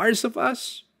requires of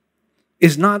us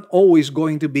is not always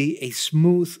going to be a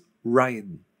smooth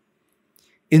ride.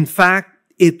 In fact,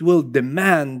 it will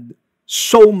demand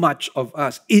so much of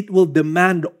us. It will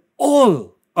demand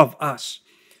all of us.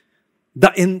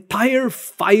 The entire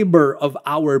fiber of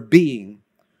our being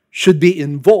should be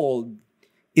involved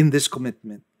in this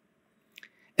commitment.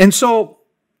 And so,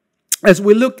 as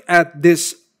we look at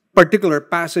this particular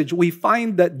passage, we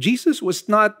find that Jesus was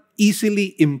not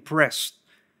easily impressed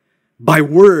by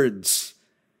words.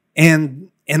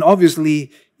 And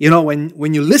obviously,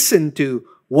 when you listen to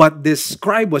what this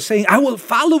scribe was saying, I will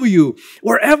follow you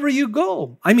wherever you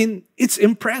go. I mean, it's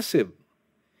impressive.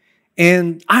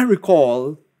 And I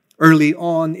recall early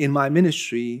on in my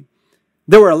ministry,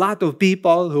 there were a lot of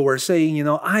people who were saying,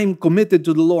 I'm committed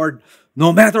to the Lord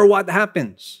no matter what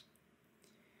happens.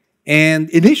 And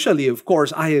initially, of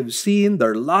course, I have seen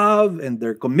their love and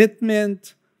their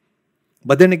commitment.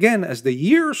 But then again, as the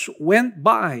years went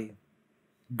by,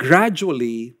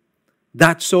 gradually,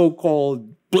 that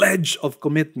so-called pledge of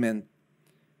commitment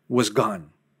was gone.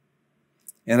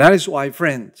 And that is why,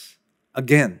 friends,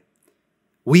 again,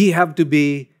 we have to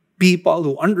be people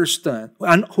who understand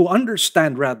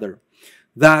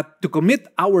that to commit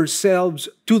ourselves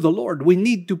to the Lord, we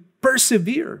need to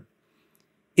persevere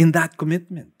in that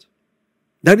commitment.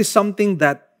 That is something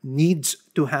that needs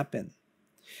to happen.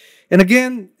 And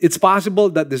again, it's possible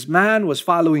that this man was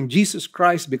following Jesus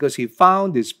Christ because he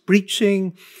found his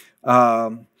preaching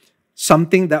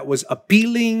something that was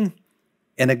appealing.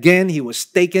 And again, he was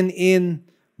taken in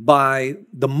by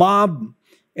the mob.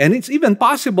 And it's even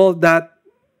possible that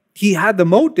he had the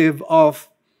motive of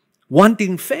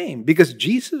wanting fame because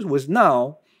Jesus was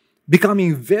now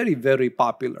becoming very, very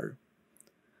popular.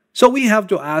 So we have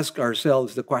to ask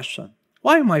ourselves the question,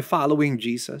 why am I following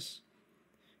Jesus?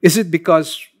 Is it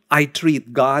because I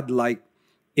treat God like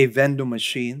a vending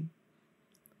machine?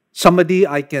 Somebody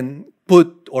I can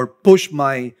put or push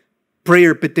my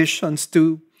prayer petitions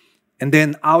to, and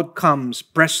then out comes,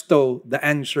 presto, the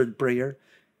answered prayer?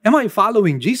 Am I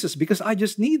following Jesus because I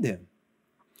just need Him?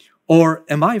 Or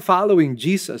am I following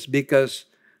Jesus because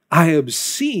I have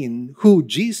seen who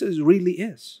Jesus really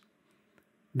is?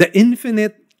 The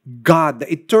infinite God,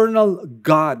 the eternal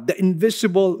God, the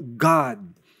invisible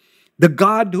God, the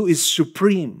God who is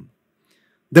supreme,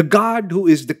 the God who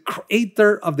is the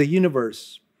creator of the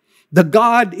universe, the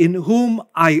God in whom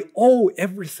I owe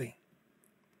everything.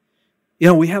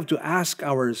 We have to ask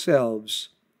ourselves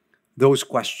those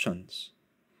questions.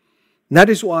 And that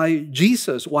is why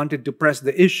Jesus wanted to press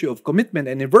the issue of commitment.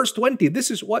 And in verse 20, this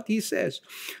is what He says.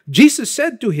 Jesus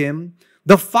said to him,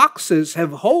 the foxes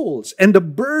have holes, and the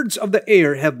birds of the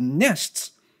air have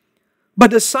nests,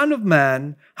 but the Son of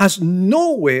Man has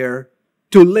nowhere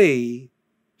to lay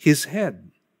His head.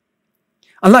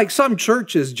 Unlike some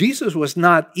churches, Jesus was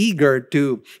not eager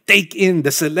to take in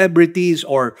the celebrities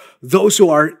or those who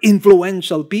are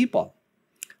influential people.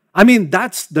 I mean,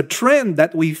 that's the trend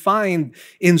that we find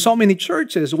in so many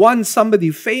churches. Once somebody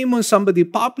famous, somebody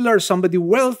popular, somebody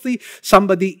wealthy,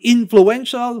 somebody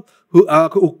influential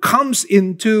who comes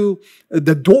into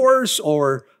the doors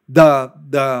or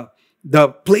the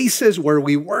places where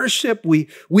we worship, we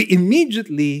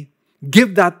immediately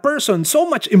give that person so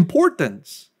much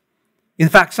importance. In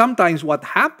fact, sometimes what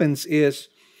happens is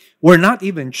we're not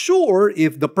even sure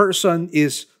if the person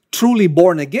is truly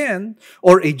born again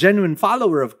or a genuine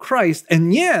follower of Christ,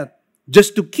 and yet,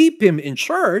 just to keep him in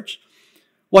church,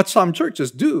 what some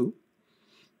churches do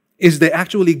is they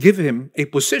actually give him a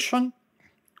position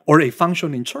or a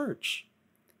function in church.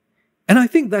 And I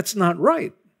think that's not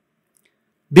right.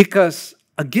 Because,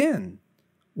 again,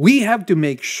 we have to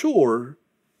make sure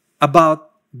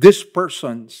about this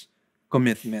person's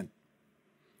commitment.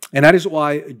 And that is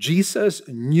why Jesus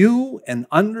knew and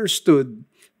understood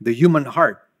the human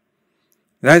heart.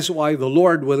 That is why the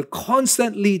Lord will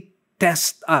constantly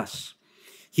test us.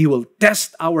 He will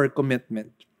test our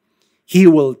commitment. He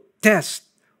will test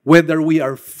whether we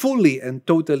are fully and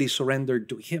totally surrendered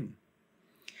to Him.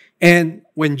 And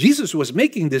when Jesus was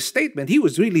making this statement, He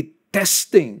was really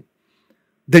testing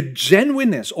the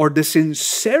genuineness or the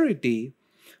sincerity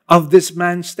of this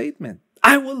man's statement.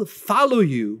 I will follow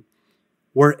you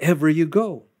wherever you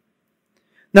go.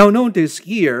 Now notice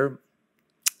here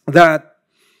that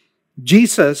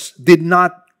Jesus did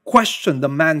not question the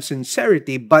man's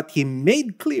sincerity, but He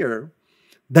made clear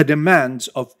the demands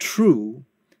of true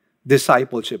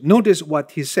discipleship. Notice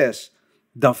what He says.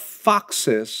 The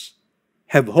foxes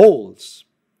have holes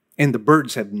and the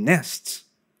birds have nests.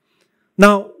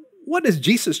 Now, what is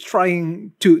Jesus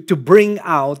trying to bring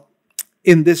out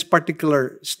in this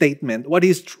particular statement? What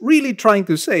He's really trying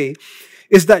to say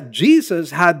is that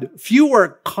Jesus had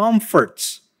fewer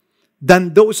comforts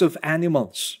than those of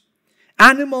animals.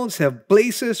 Animals have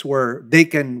places where they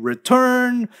can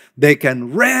return, they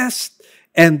can rest,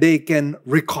 and they can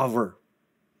recover.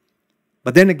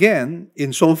 But then again,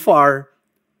 insofar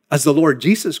as the Lord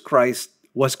Jesus Christ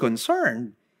was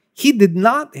concerned, He did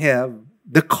not have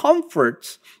the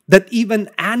comforts that even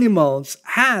animals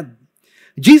had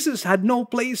Jesus had no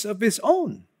place of his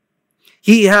own.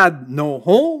 He had no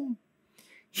home.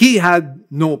 He had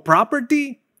no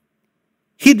property.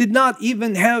 He did not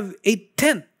even have a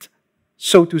tent,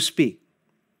 so to speak.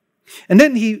 And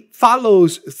then he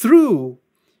follows through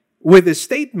with a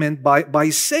statement by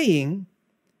saying,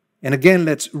 and again,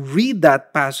 let's read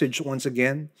that passage once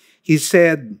again. He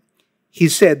said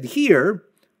here,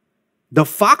 the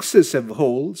foxes have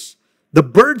holes, the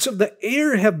birds of the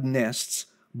air have nests,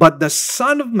 but the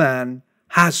Son of Man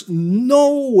has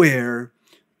nowhere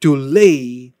to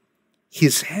lay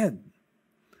his head.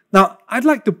 Now, I'd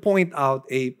like to point out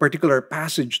a particular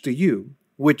passage to you,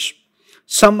 which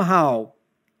somehow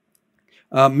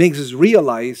makes us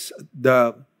realize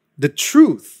the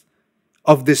truth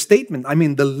of this statement. I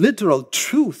mean, the literal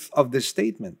truth of this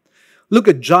statement. Look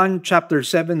at John chapter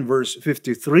 7, verse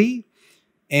 53,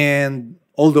 and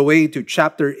all the way to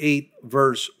chapter 8,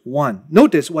 verse 1.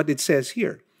 Notice what it says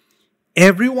here.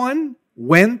 Everyone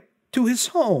went to his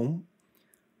home,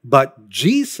 but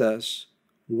Jesus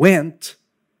went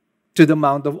to the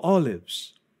Mount of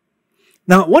Olives.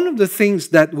 Now, one of the things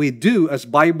that we do as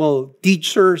Bible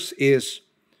teachers is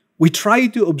we try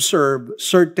to observe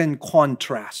certain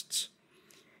contrasts.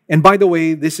 And by the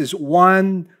way, this is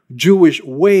one Jewish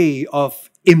way of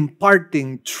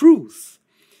imparting truth,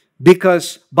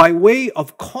 because by way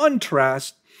of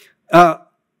contrast,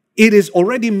 it is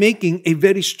already making a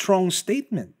very strong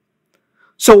statement.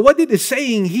 So what it is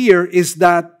saying here is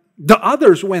that the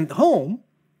others went home,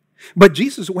 but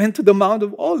Jesus went to the Mount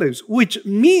of Olives, which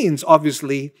means,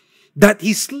 obviously, that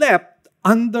he slept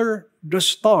under the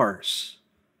stars.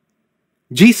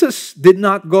 Jesus did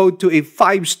not go to a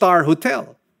 5-star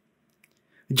hotel.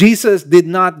 Jesus did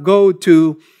not go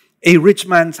to a rich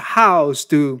man's house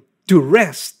to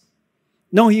rest.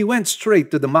 No, he went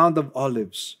straight to the Mount of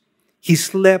Olives. He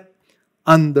slept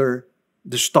under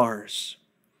the stars.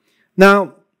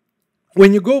 Now,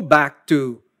 when you go back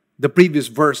to the previous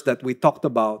verse that we talked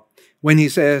about, when he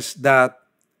says that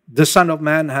the Son of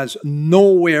Man has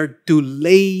nowhere to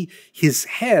lay his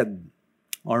head,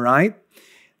 all right?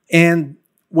 And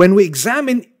when we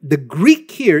examine the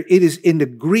Greek here, it is in the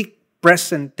Greek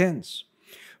present tense,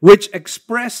 which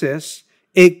expresses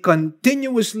a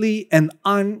continuously and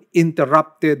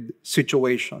uninterrupted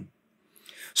situation.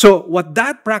 So what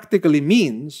that practically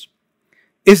means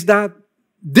is that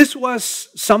this was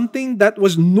something that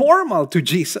was normal to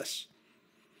Jesus,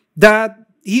 that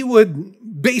he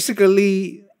would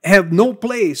basically have no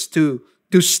place to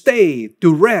stay,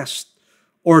 to rest,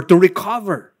 or to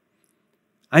recover.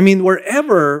 I mean,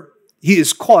 wherever he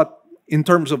is caught in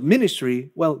terms of ministry,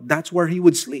 well, that's where he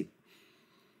would sleep.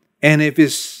 And if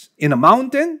he's in a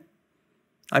mountain,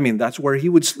 I mean, that's where he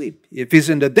would sleep. If he's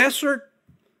in the desert,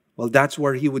 well, that's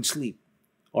where he would sleep.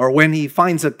 Or when he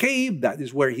finds a cave, that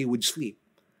is where he would sleep.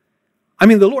 I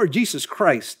mean, the Lord Jesus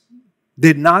Christ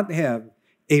did not have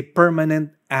a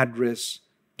permanent address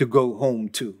to go home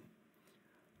to.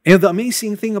 And the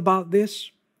amazing thing about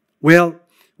this, well,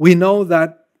 we know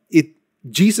that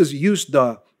Jesus used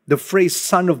the phrase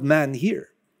Son of Man here.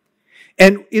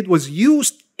 And it was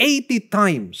used 80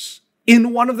 times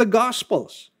in one of the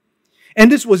Gospels.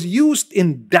 And this was used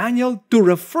in Daniel to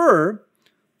refer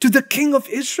to the King of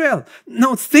Israel.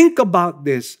 Now think about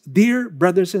this, dear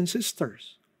brothers and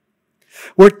sisters.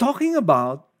 We're talking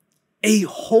about a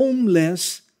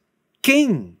homeless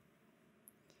king.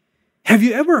 Have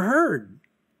you ever heard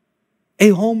a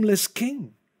homeless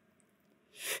king?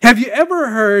 Have you ever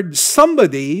heard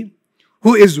somebody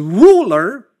who is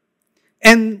ruler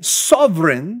and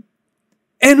sovereign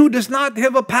and who does not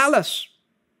have a palace?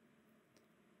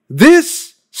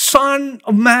 This Son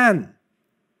of Man,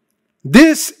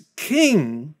 this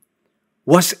king,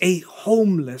 was a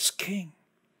homeless king.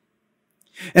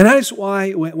 And that is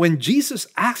why when Jesus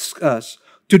asks us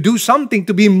to do something,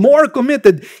 to be more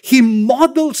committed, he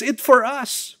models it for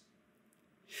us.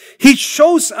 He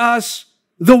shows us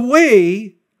the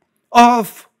way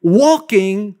of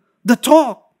walking the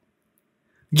talk.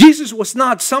 Jesus was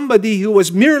not somebody who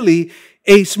was merely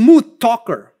a smooth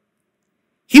talker.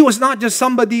 He was not just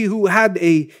somebody who had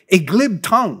a glib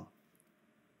tongue.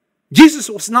 Jesus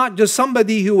was not just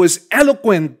somebody who was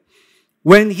eloquent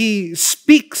when he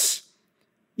speaks.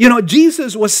 You know,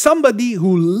 Jesus was somebody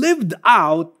who lived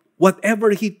out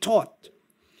whatever he taught,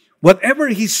 whatever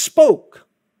he spoke.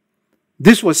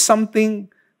 This was something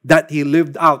that he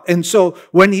lived out. And so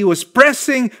when he was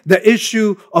pressing the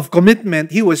issue of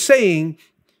commitment, he was saying,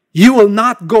 you will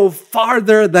not go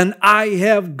farther than I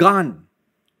have gone.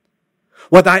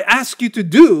 What I ask you to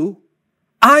do,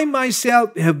 I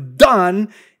myself have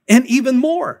done, and even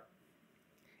more.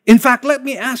 In fact, let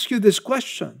me ask you this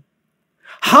question.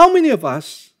 How many of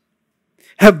us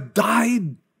have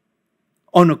died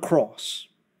on a cross?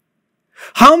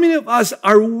 How many of us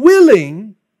are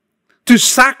willing to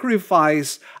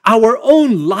sacrifice our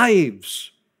own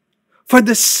lives for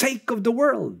the sake of the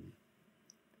world?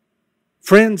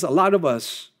 Friends, a lot of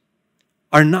us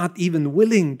are not even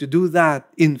willing to do that.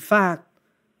 In fact,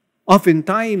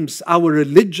 oftentimes our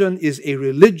religion is a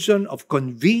religion of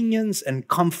convenience and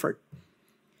comfort.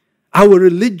 Our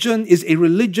religion is a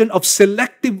religion of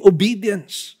selective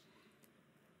obedience.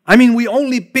 I mean, we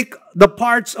only pick the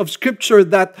parts of Scripture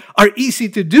that are easy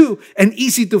to do and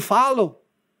easy to follow.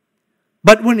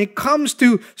 But when it comes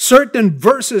to certain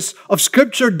verses of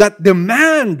Scripture that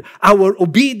demand our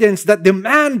obedience, that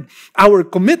demand our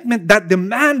commitment, that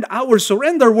demand our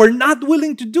surrender, we're not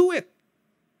willing to do it.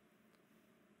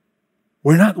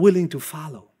 We're not willing to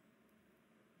follow.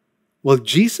 Well,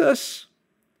 Jesus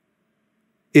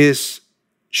is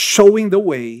showing the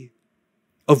way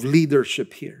of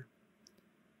leadership here.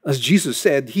 As Jesus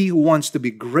said, he who wants to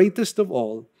be greatest of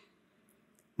all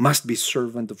must be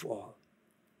servant of all.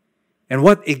 And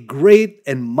what a great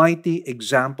and mighty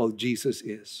example Jesus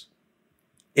is.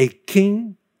 A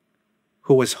king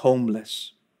who was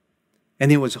homeless.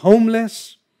 And he was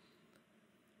homeless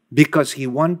because he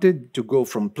wanted to go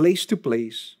from place to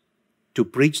place to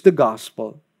preach the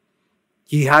gospel.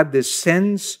 He had this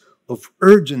sense of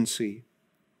urgency,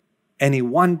 and he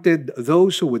wanted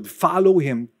those who would follow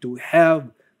him to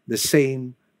have the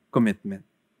same commitment.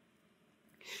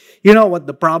 You know what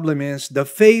the problem is? The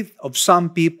faith of some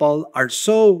people are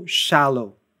so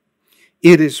shallow.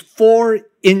 It is 4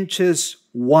 inches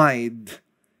wide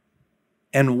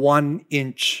and 1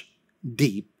 inch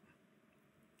deep.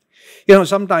 You know,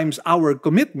 sometimes our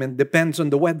commitment depends on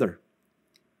the weather.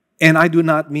 And I do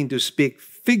not mean to speak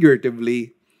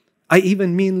figuratively. I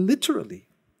even mean literally.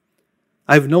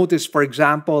 I've noticed, for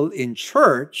example, in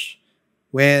church,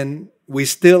 when we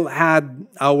still had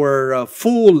our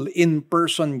full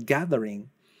in-person gathering,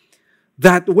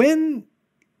 that when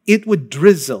it would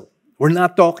drizzle, we're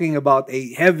not talking about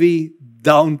a heavy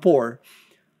downpour,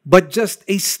 but just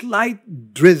a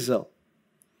slight drizzle,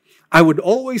 I would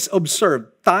always observe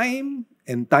time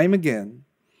and time again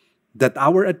that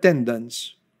our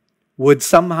attendance would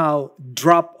somehow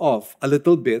drop off a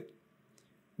little bit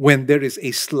when there is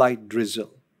a slight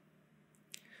drizzle.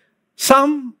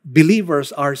 Some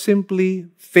believers are simply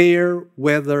fair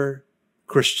weather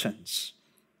Christians.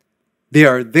 They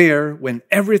are there when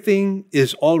everything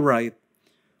is all right,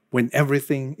 when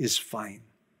everything is fine.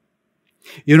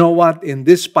 You know what? In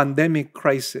this pandemic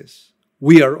crisis,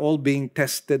 we are all being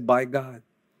tested by God.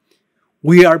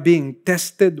 We are being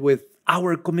tested with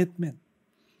our commitment.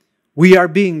 We are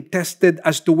being tested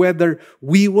as to whether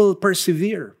we will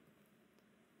persevere.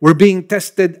 We're being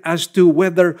tested as to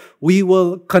whether we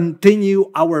will continue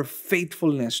our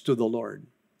faithfulness to the Lord.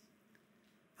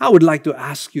 I would like to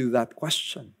ask you that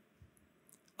question.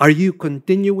 Are you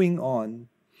continuing on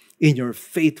in your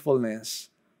faithfulness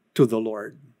to the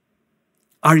Lord?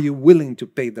 Are you willing to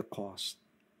pay the cost?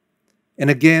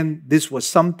 And again, this was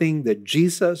something that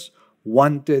Jesus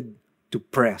wanted to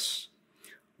press.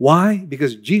 Why?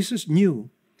 Because Jesus knew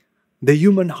the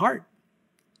human heart.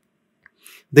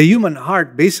 The human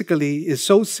heart basically is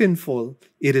so sinful,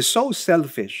 it is so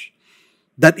selfish,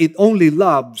 that it only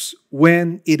loves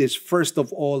when it is first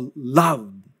of all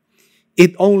loved.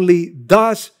 It only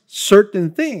does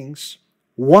certain things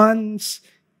once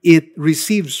it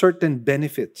receives certain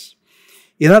benefits.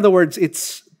 In other words,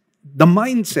 it's the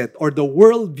mindset or the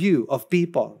worldview of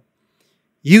people.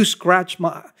 If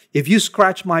you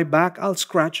scratch my back, I'll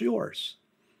scratch yours.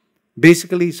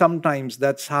 Basically, sometimes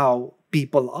that's how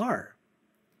people are.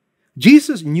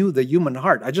 Jesus knew the human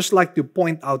heart. I just like to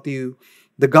point out to you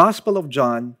the Gospel of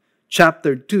John,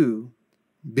 chapter 2,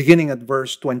 beginning at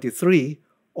verse 23,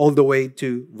 all the way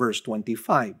to verse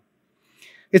 25.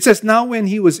 It says, "Now when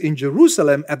he was in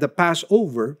Jerusalem at the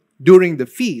Passover, during the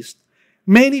feast,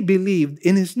 many believed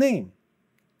in his name,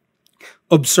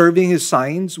 observing his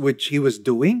signs which he was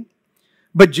doing.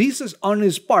 But Jesus, on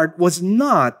his part, was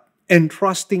not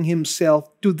entrusting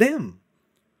himself to them."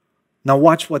 Now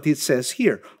watch what it says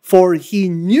here. "For he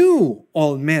knew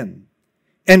all men,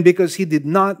 and because he did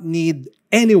not need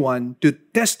anyone to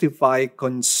testify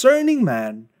concerning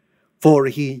man, for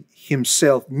he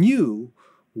himself knew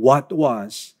what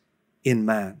was in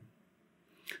man."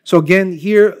 So again,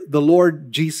 here the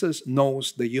Lord Jesus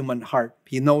knows the human heart.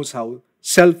 He knows how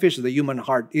selfish the human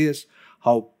heart is,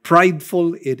 how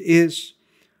prideful it is,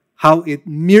 how it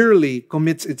merely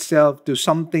commits itself to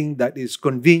something that is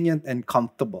convenient and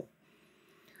comfortable,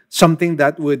 something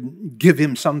that would give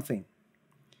him something.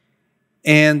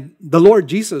 And the Lord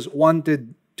Jesus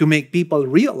wanted to make people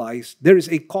realize there is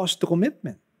a cost to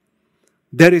commitment.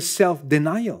 There is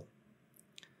self-denial.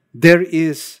 There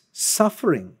is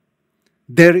suffering.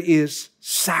 There is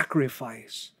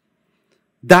sacrifice.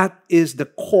 That is the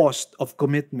cost of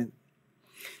commitment.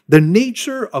 The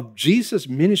nature of Jesus'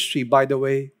 ministry, by the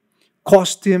way,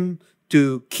 caused him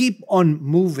to keep on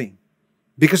moving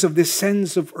because of this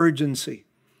sense of urgency.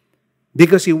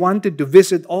 Because he wanted to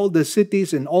visit all the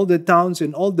cities and all the towns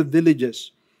and all the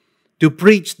villages to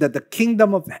preach that the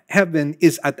kingdom of heaven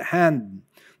is at hand,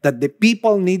 that the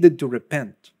people needed to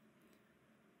repent.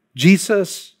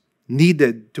 Jesus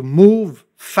needed to move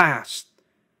fast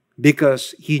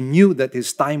because he knew that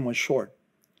his time was short.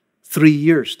 3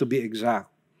 years to be exact.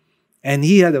 And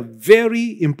he had a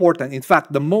very important, in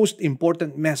fact, the most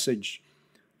important message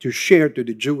to share to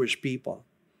the Jewish people.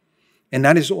 And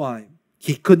that is why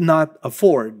he could not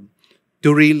afford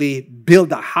to really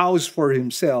build a house for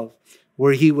himself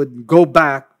where he would go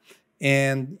back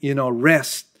and,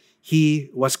 rest. He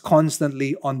was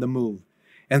constantly on the move.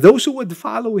 And those who would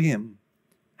follow him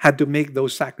had to make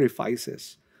those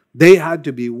sacrifices. They had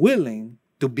to be willing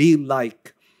to be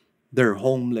like their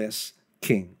homeless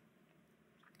king.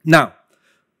 Now,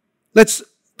 let's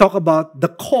talk about the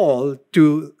call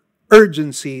to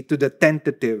urgency to the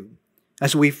tentative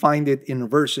as we find it in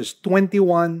verses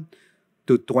 21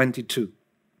 to 22.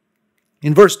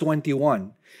 In verse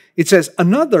 21, it says,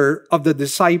 "Another of the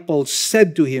disciples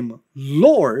said to him,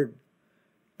 'Lord,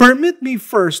 permit me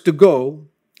first to go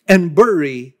and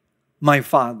bury my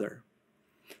father.'"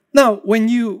 Now, when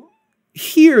you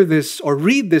hear this or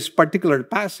read this particular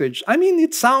passage,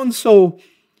 it sounds so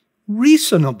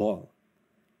reasonable.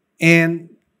 And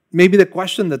maybe the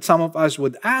question that some of us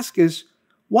would ask is,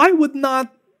 why would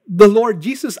not the Lord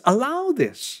Jesus allow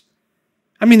this?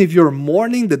 If you're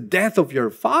mourning the death of your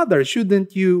father,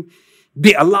 shouldn't you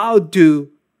be allowed to,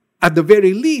 at the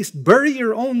very least, bury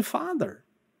your own father?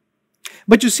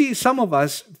 But you see, some of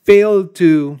us fail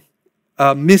to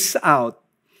miss out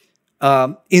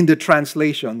in the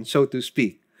translation, so to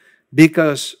speak,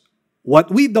 because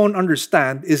what we don't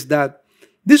understand is that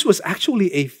this was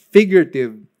actually a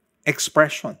figurative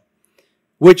expression,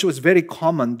 which was very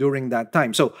common during that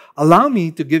time. So allow me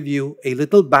to give you a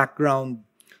little background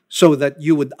so that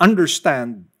you would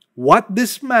understand what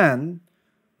this man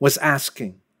was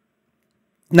asking.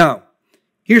 Now,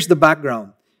 here's the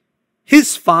background.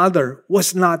 His father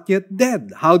was not yet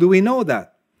dead. How do we know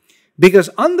that?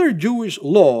 Because under Jewish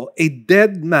law, a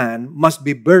dead man must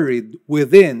be buried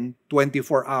within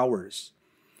 24 hours.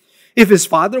 If his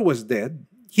father was dead,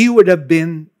 he would have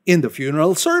been in the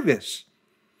funeral service.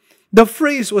 The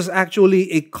phrase was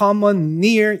actually a common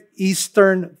Near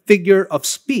Eastern figure of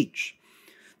speech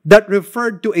that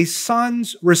referred to a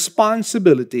son's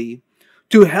responsibility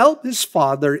to help his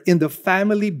father in the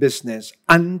family business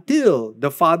until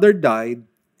the father died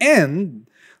and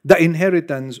the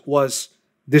inheritance was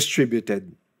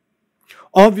distributed.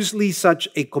 Obviously, such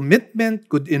a commitment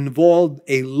could involve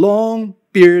a long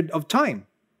period of time,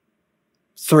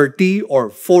 30 or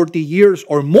 40 years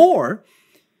or more,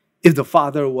 if the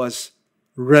father was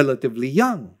relatively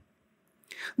young.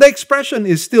 The expression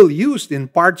is still used in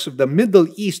parts of the Middle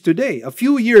East today. A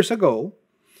few years ago,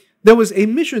 there was a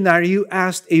missionary who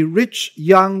asked a rich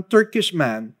young Turkish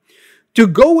man to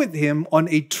go with him on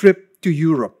a trip to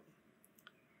Europe,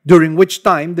 during which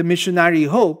time the missionary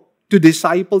hoped to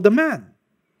disciple the man.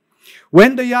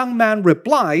 When the young man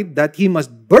replied that he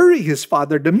must bury his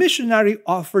father, the missionary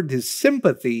offered his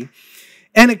sympathy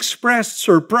and expressed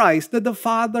surprise that the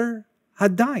father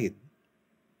had died.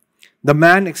 The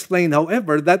man explained,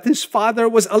 however, that his father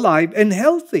was alive and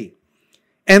healthy,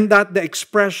 and that the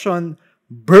expression,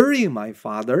 "bury my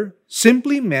father,"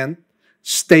 simply meant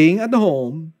staying at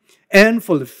home and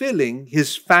fulfilling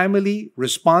his family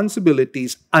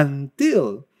responsibilities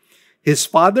until his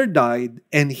father died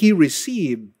and he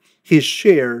received his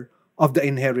share of the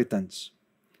inheritance.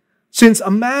 Since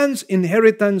a man's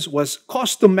inheritance was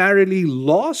customarily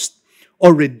lost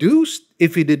or reduced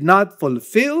if he did not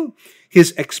fulfill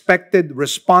his expected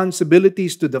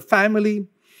responsibilities to the family,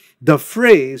 the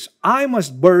phrase, "I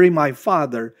must bury my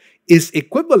father," is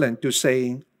equivalent to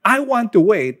saying, "I want to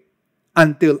wait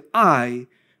until I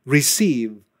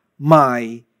receive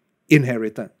my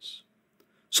inheritance."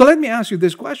 So let me ask you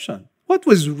this question. What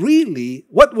was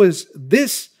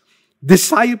this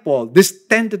disciple, this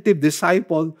tentative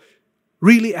disciple,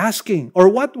 really asking? Or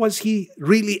what was he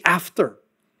really after?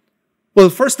 Well,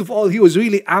 first of all, he was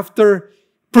really after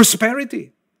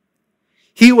prosperity.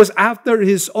 He was after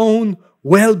his own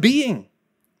well-being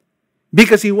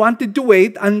because he wanted to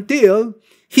wait until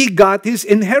he got his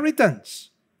inheritance.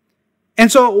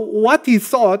 And so what he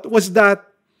thought was that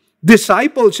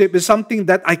discipleship is something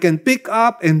that I can pick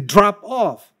up and drop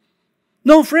off.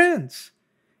 No, friends.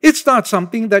 It's not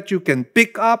something that you can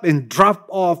pick up and drop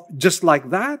off just like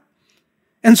that.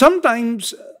 And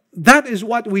sometimes that is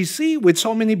what we see with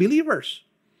so many believers.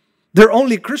 They're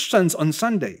only Christians on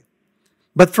Sunday.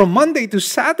 But from Monday to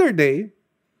Saturday,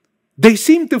 they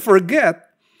seem to forget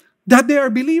that they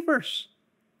are believers.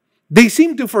 They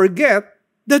seem to forget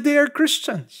that they are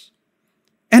Christians.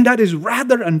 And that is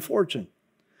rather unfortunate.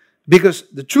 Because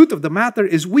the truth of the matter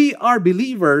is we are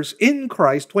believers in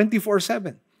Christ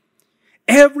 24/7.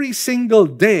 Every single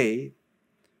day,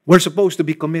 we're supposed to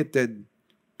be committed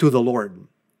to the Lord.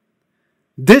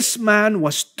 This man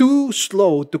was too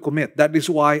slow to commit. That is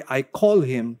why I call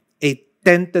him a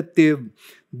tentative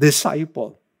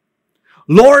disciple.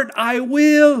 Lord, I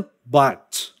will,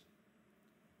 but.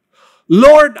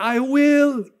 Lord, I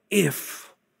will,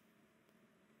 if.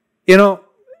 You know,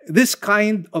 this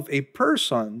kind of a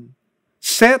person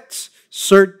sets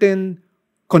certain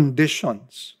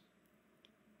conditions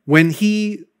when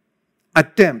he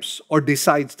attempts or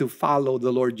decides to follow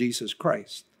the Lord Jesus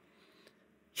Christ.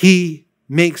 He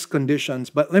makes conditions,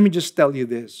 but let me just tell you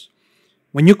this.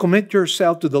 When you commit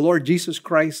yourself to the Lord Jesus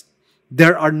Christ,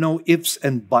 there are no ifs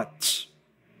and buts.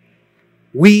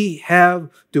 We have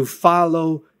to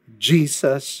follow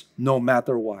Jesus no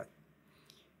matter what.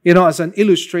 You know, as an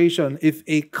illustration, if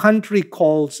a country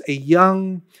calls a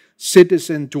young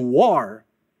citizen to war,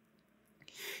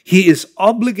 he is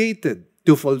obligated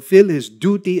to fulfill his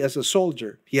duty as a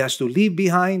soldier. He has to leave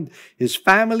behind his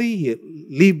family,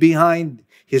 leave behind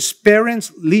his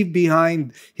parents, leave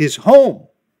behind his home,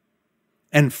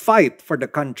 and fight for the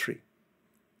country.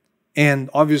 And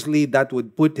obviously that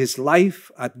would put his life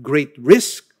at great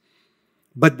risk,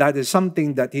 but that is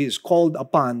something that he is called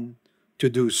upon to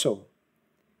do so.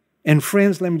 And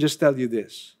friends, let me just tell you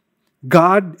this.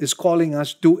 God is calling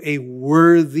us to a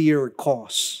worthier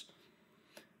cause.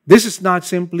 This is not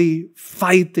simply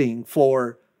fighting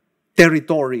for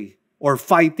territory or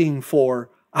fighting for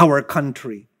our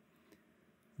country.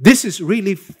 This is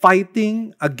really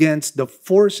fighting against the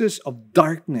forces of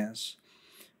darkness,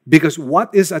 because what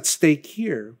is at stake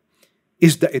here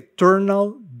is the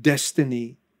eternal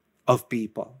destiny of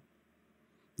people.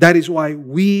 That is why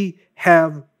we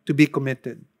have to be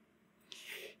committed.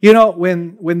 You know,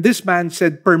 when this man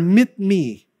said, "Permit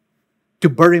me to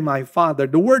bury my father,"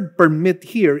 the word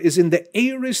permit here is in the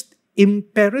aorist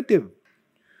imperative,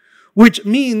 which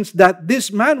means that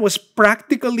this man was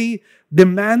practically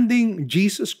demanding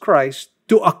Jesus Christ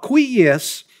to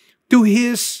acquiesce to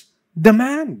his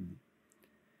demand.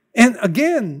 And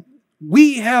again,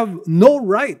 we have no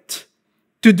right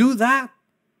to do that.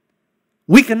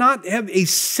 We cannot have a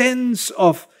sense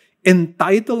of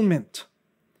entitlement.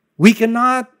 We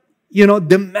cannot,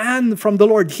 demand from the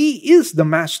Lord. He is the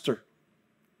master.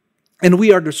 And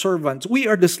we are the servants. We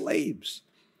are the slaves.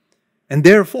 And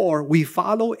therefore, we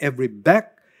follow every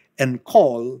beck and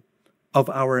call of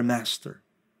our master.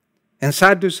 And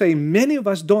sad to say, many of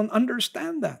us don't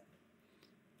understand that.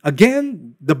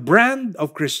 Again, the brand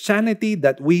of Christianity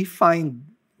that we find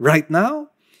right now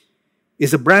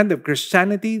is a brand of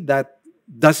Christianity that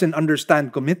doesn't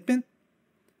understand commitment,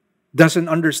 doesn't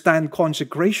understand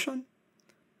consecration,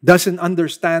 doesn't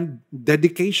understand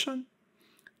dedication,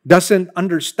 doesn't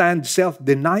understand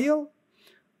self-denial,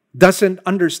 doesn't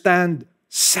understand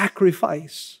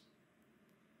sacrifice.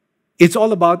 It's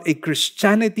all about a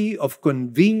Christianity of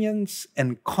convenience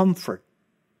and comfort.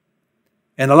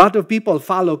 And a lot of people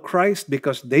follow Christ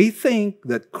because they think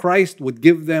that Christ would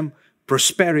give them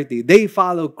prosperity. They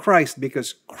follow Christ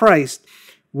because Christ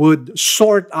would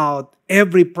sort out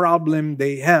every problem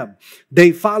they have.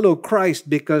 They follow Christ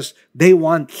because they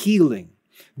want healing.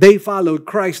 They follow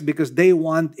Christ because they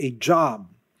want a job,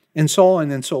 and so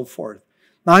on and so forth.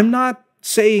 Now, I'm not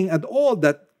saying at all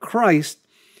that Christ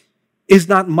is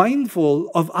not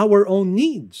mindful of our own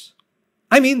needs.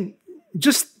 I mean,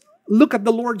 just look at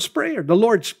the Lord's Prayer. The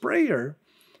Lord's Prayer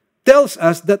tells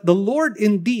us that the Lord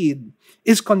indeed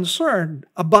is concerned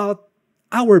about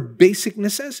our basic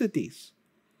necessities.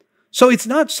 So it's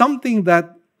not something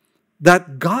that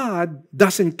God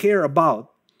doesn't care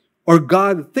about or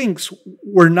God thinks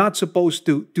we're not supposed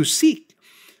to seek.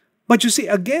 But you see,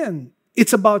 again,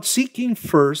 it's about seeking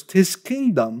first His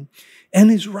kingdom and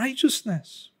His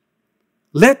righteousness.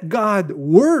 Let God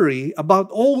worry about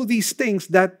all these things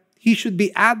that He should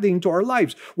be adding to our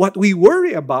lives. What we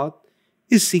worry about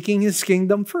is seeking His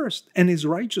kingdom first and His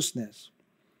righteousness.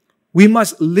 We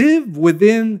must live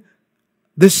within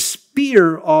the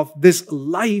sphere of this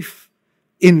life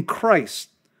in Christ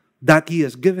that He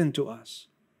has given to us.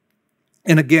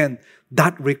 And again,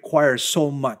 that requires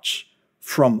so much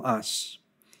from us.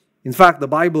 In fact, the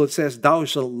Bible says, thou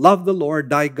shalt love the Lord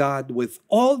thy God with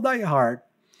all thy heart,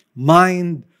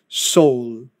 mind,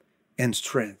 soul, and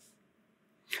strength.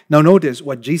 Now notice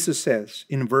what Jesus says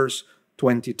in verse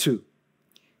 22.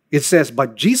 It says,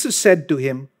 but Jesus said to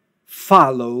him,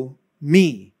 follow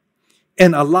me,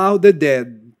 and allow the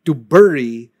dead to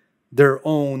bury their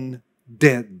own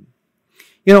dead.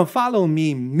 You know, follow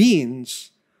me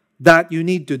means that you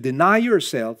need to deny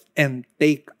yourself and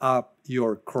take up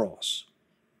your cross.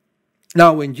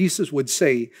 Now, when Jesus would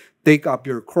say, take up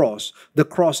your cross, the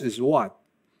cross is what?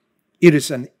 It is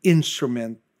an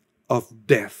instrument of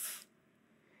death.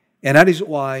 And that is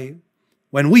why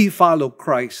when we follow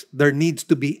Christ, there needs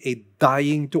to be a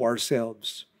dying to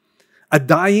ourselves, a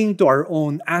dying to our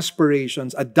own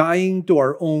aspirations, a dying to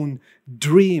our own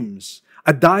dreams,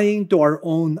 a dying to our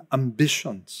own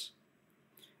ambitions.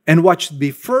 And what should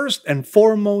be first and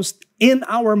foremost in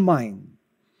our mind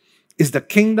is the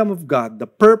kingdom of God, the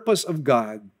purpose of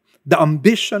God, the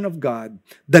ambition of God,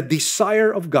 the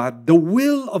desire of God, the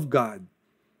will of God.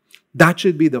 That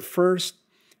should be the first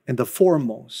and the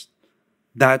foremost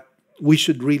that we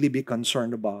should really be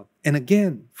concerned about. And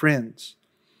again, friends,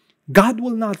 God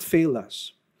will not fail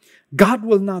us. God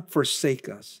will not forsake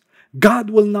us.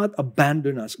 God will not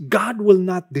abandon us. God will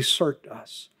not desert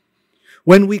us.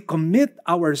 When we commit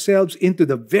ourselves into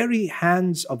the very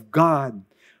hands of God,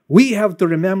 we have to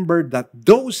remember that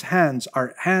those hands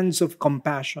are hands of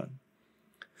compassion.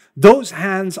 Those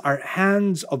hands are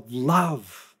hands of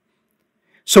love.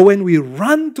 So when we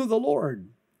run to the Lord,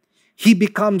 He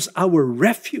becomes our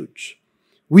refuge.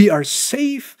 We are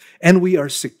safe and we are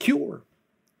secure.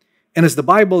 And as the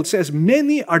Bible says,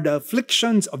 many are the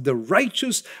afflictions of the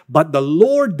righteous, but the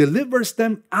Lord delivers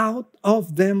them out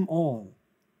of them all.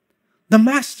 The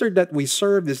master that we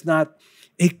serve is not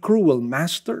a cruel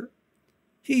master.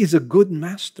 He is a good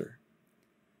master.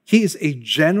 He is a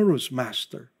generous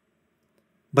master.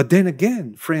 But then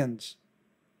again, friends,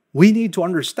 we need to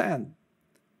understand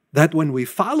that when we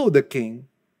follow the King,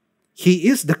 He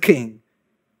is the King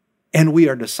and we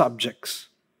are the subjects.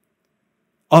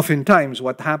 Oftentimes,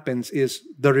 what happens is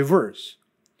the reverse.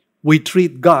 We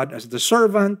treat God as the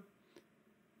servant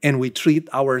and we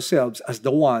treat ourselves as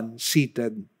the one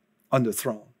seated on the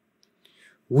throne.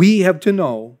 We have to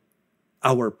know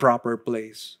our proper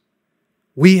place.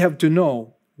 We have to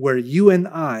know where you and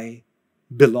I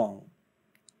belong.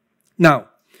 Now,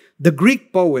 the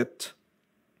Greek poet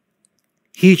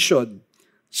Hesiod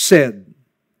said,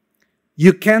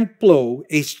 you can't plow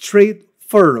a straight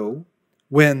furrow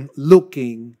when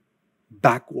looking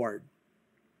backward.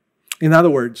 In other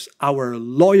words, our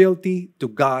loyalty to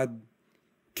God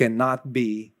cannot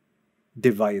be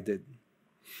divided.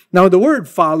 Now, the word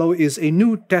follow is a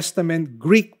New Testament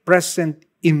Greek present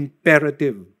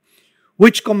imperative,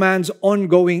 which commands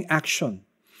ongoing action,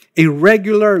 a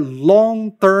regular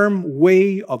long-term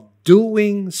way of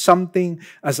doing something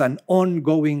as an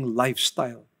ongoing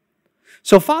lifestyle.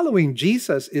 So following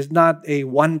Jesus is not a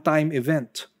one-time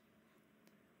event.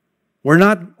 We're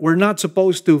not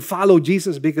supposed to follow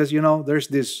Jesus because, there's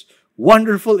this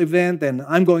wonderful event and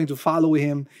I'm going to follow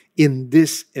Him in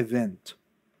this event.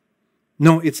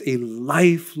 No, it's a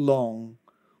lifelong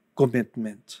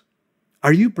commitment.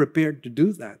 Are you prepared to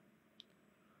do that?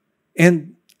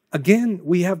 And again,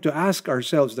 we have to ask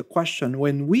ourselves the question,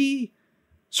 when we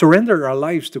surrender our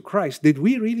lives to Christ, did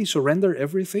we really surrender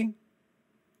everything?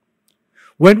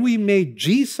 When we made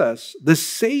Jesus the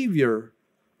Savior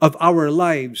of our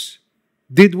lives,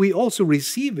 did we also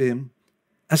receive Him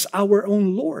as our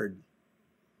own Lord?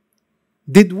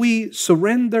 Did we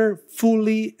surrender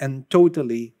fully and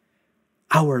totally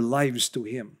our lives to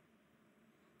Him?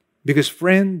 Because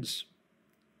friends,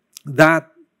 that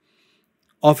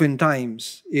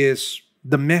oftentimes is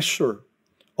the measure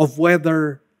of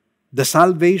whether the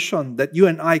salvation that you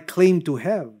and I claim to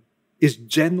have is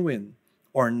genuine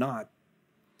or not.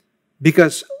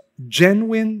 Because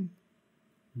genuine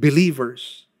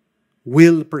believers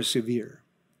will persevere.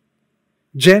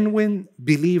 Genuine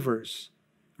believers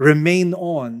remain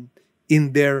on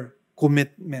in their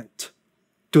commitment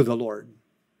to the Lord.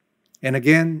 And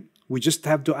again, we just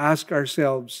have to ask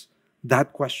ourselves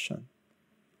that question.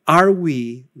 Are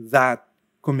we that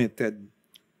committed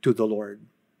to the Lord?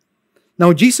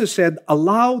 Now, Jesus said,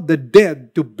 allow the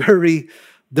dead to bury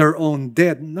their own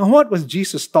dead. Now, what was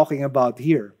Jesus talking about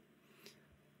here?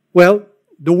 Well,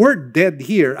 the word dead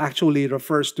here actually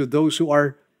refers to those who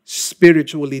are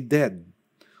spiritually dead.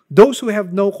 Those who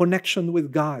have no connection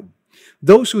with God.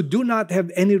 Those who do not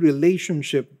have any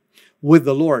relationship with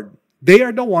the Lord. They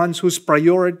are the ones whose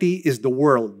priority is the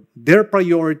world. Their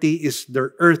priority is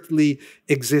their earthly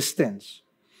existence.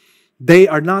 They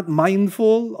are not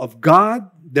mindful of God.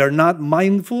 They're not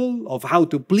mindful of how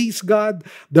to please God.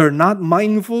 They're not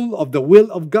mindful of the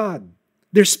will of God.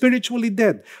 They're spiritually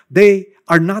dead. They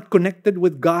are not connected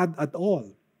with God at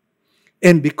all.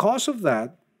 And because of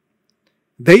that,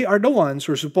 they are the ones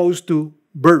who are supposed to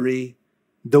bury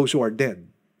those who are dead.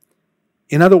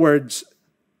 In other words,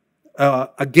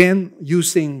 again,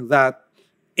 using that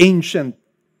ancient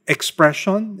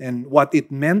expression and what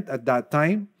it meant at that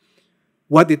time,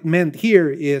 what it meant here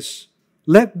is,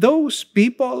 let those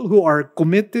people who are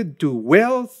committed to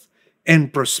wealth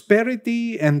and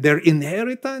prosperity and their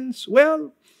inheritance,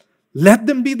 well, let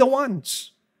them be the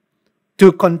ones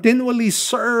to continually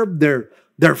serve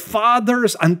their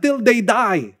fathers until they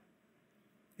die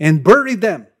and bury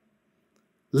them.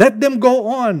 Let them go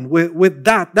on with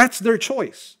that. That's their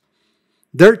choice.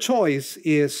 Their choice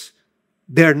is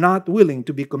they're not willing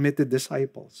to be committed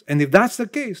disciples. And if that's the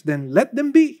case, then let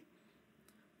them be.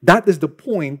 That is the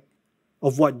point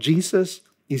of what Jesus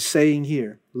is saying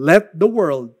here. Let the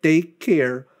world take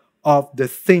care of the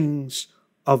things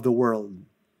of the world.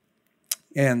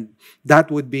 And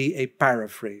that would be a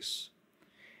paraphrase.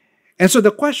 And so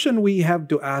the question we have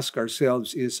to ask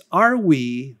ourselves is, are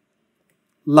we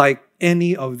like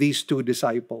any of these two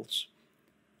disciples?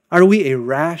 Are we a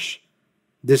rash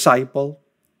disciple?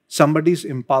 Somebody's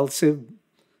impulsive?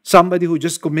 Somebody who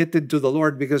just committed to the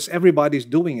Lord because everybody's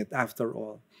doing it after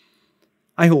all?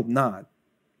 I hope not.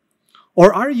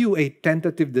 Or are you a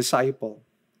tentative disciple?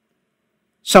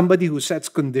 Somebody who sets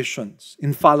conditions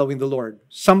in following the Lord.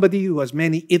 Somebody who has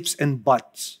many ifs and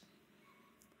buts.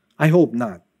 I hope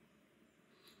not.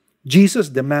 Jesus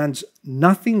demands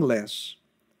nothing less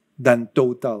than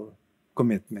total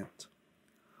commitment.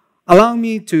 Allow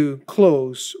me to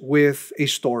close with a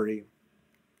story.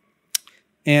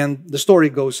 And the story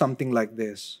goes something like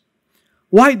this.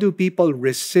 Why do people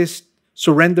resist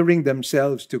surrendering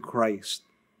themselves to Christ?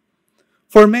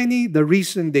 For many, the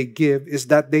reason they give is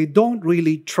that they don't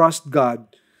really trust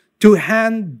God to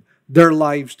hand their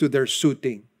lives to their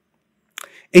suiting.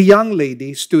 A young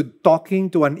lady stood talking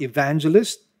to an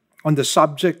evangelist on the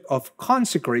subject of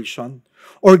consecration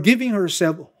or giving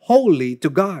herself wholly to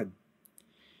God.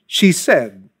 She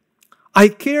said, I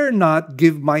care not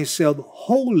give myself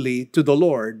wholly to the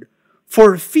Lord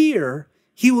for fear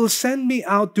He will send me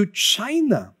out to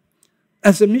China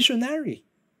as a missionary.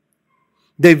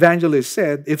 The evangelist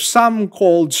said, if some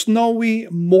cold, snowy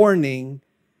morning,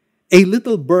 a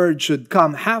little bird should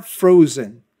come half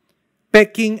frozen,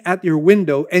 pecking at your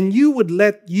window, and you would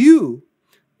let you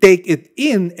take it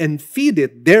in and feed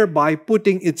it, thereby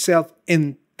putting itself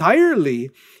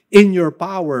entirely in your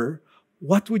power,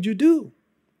 what would you do?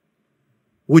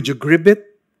 Would you grip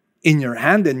it in your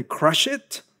hand and crush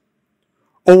it?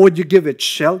 Or would you give it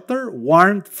shelter,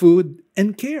 warmth, food,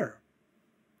 and care?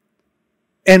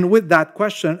 And with that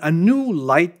question, a new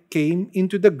light came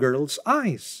into the girl's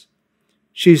eyes.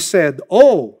 She said,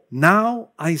 oh, now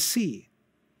I see.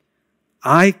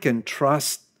 I can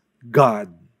trust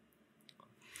God.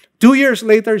 2 years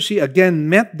later, she again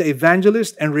met the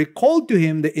evangelist and recalled to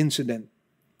him the incident.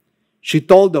 She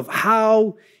told of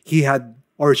how she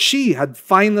had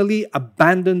finally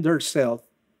abandoned herself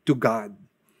to God.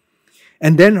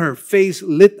 And then her face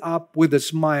lit up with a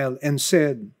smile and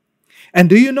said, and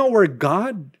do you know where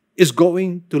God is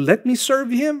going to let me serve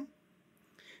Him?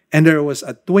 And there was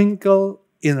a twinkle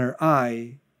in her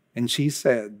eye, and she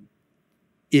said,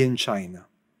 in China.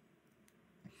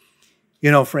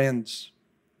 You know, friends,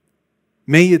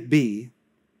 may it be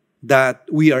that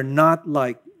we are not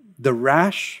like the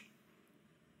rash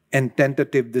and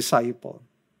tentative disciple.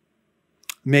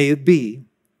 May it be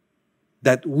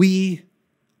that we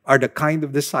are the kind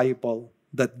of disciple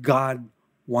that God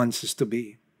wants us to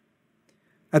be.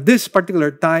 At this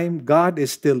particular time, God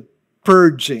is still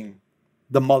purging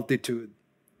the multitude.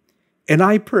 And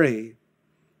I pray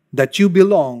that you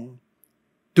belong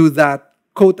to that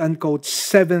quote-unquote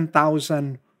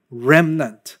 7,000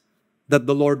 remnant that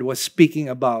the Lord was speaking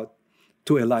about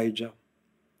to Elijah.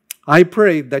 I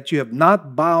pray that you have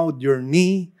not bowed your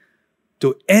knee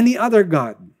to any other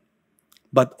God,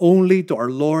 but only to our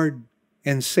Lord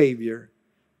and Savior,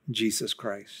 Jesus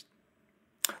Christ.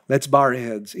 Let's bow our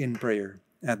heads in prayer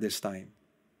at this time.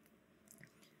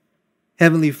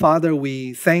 Heavenly Father,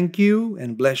 we thank you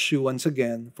and bless you once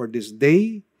again for this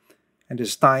day and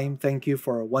this time. Thank you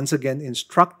for once again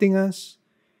instructing us.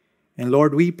 And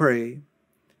Lord, we pray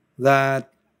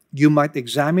that you might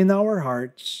examine our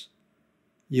hearts,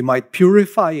 you might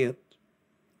purify it,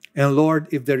 And Lord,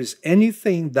 if there is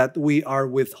anything that we are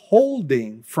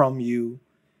withholding from you,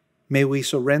 may we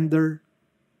surrender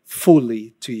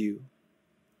fully to you.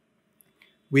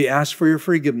 We ask for your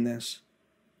forgiveness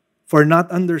for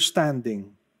not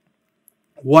understanding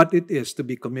what it is to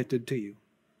be committed to you.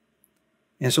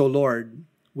 And so, Lord,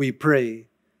 we pray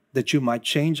that you might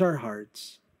change our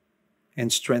hearts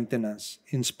and strengthen us,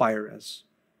 inspire us.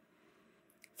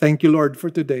 Thank you, Lord, for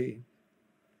today.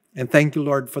 And thank you,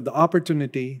 Lord, for the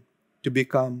opportunity to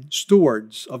become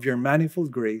stewards of your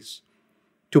manifold grace,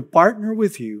 to partner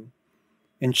with you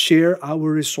and share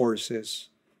our resources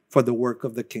for the work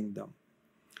of the kingdom.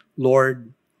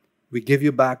 Lord, we give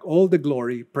you back all the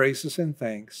glory, praises, and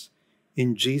thanks.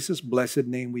 In Jesus' blessed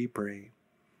name we pray.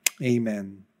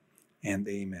 Amen and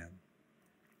amen.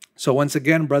 So once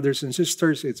again, brothers and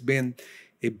sisters, it's been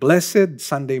a blessed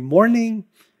Sunday morning.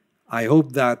 I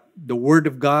hope that the Word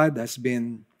of God has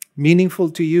been meaningful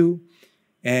to you.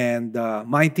 And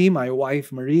my team, my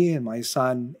wife Marie and my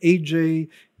son AJ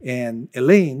and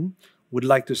Elaine would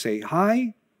like to say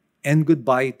hi and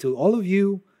goodbye to all of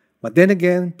you. But then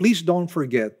again, please don't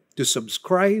forget to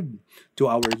subscribe to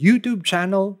our YouTube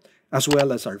channel as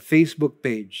well as our Facebook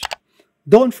page.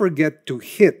 Don't forget to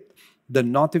hit the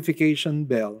notification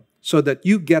bell so that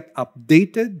you get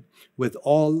updated with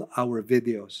all our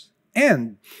videos.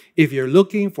 And if you're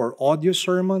looking for audio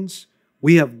sermons,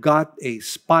 we have got a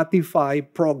Spotify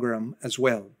program as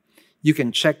well. You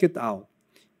can check it out.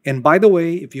 And by the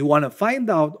way, if you want to find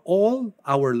out all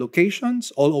our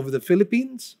locations all over the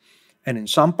Philippines and in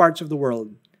some parts of the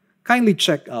world, kindly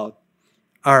check out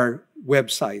our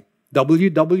website,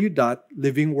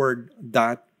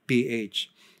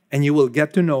 www.livingword.ph. And you will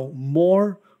get to know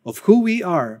more of who we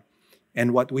are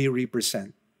and what we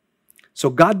represent. So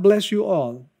God bless you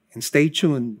all and stay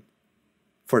tuned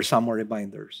for some more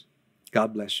reminders.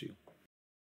 God bless you.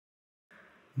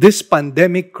 This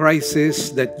pandemic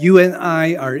crisis that you and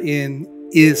I are in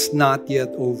is not yet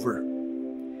over.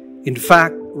 In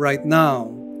fact, right now,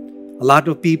 a lot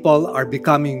of people are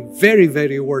becoming very,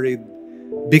 very worried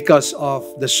because of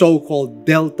the so-called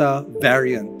Delta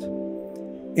variant.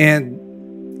 And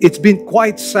it's been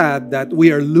quite sad that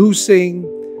we are losing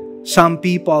some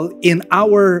people in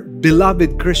our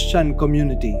beloved Christian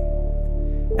community.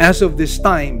 As of this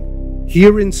time,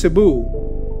 here in Cebu,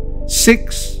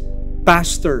 6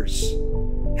 pastors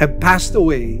have passed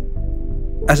away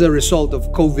as a result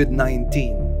of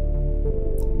COVID-19.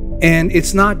 And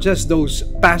it's not just those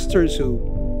pastors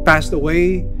who passed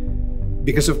away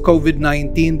because of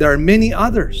COVID-19. There are many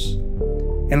others.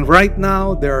 And right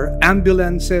now, there are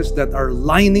ambulances that are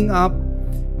lining up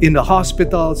in the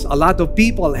hospitals. A lot of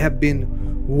people have been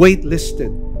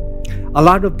waitlisted. A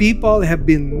lot of people have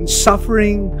been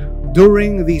suffering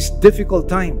during these difficult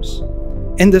times.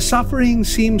 And the suffering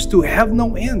seems to have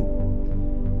no end.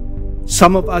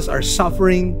 Some of us are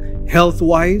suffering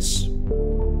health-wise.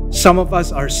 Some of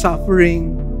us are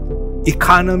suffering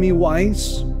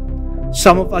economy-wise.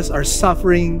 Some of us are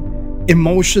suffering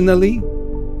emotionally.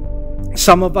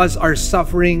 Some of us are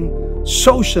suffering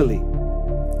socially.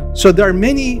 So there are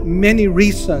many, many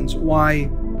reasons why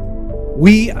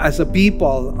we as a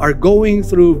people are going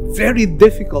through very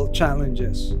difficult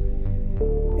challenges.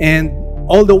 And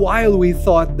all the while we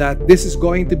thought that this is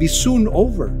going to be soon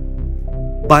over,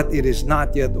 but it is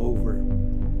not yet over.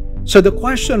 So the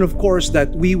question, of course,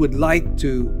 that we would like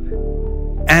to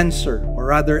answer, or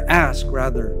rather ask,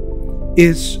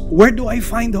 is where do I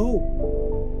find hope?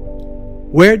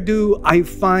 Where do I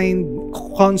find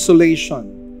consolation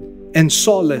and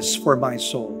solace for my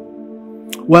soul?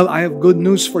 Well, I have good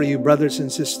news for you, brothers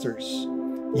and sisters.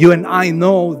 You and I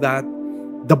know that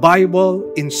the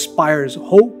Bible inspires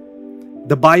hope.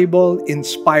 The Bible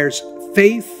inspires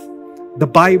faith. The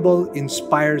Bible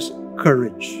inspires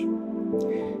courage.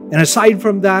 And aside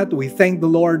from that, we thank the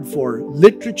Lord for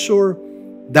literature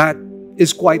that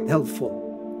is quite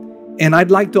helpful. And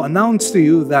I'd like to announce to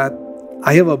you that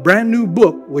I have a brand new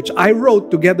book which I wrote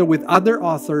together with other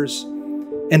authors.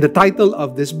 And the title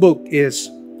of this book is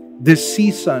This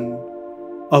Season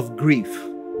of Grief.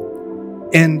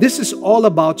 And this is all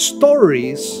about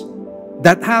stories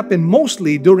that happened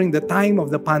mostly during the time of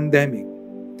the pandemic.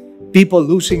 People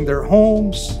losing their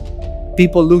homes,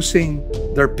 people losing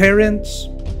their parents,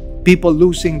 people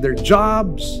losing their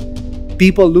jobs,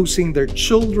 people losing their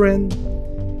children.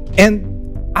 And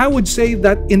I would say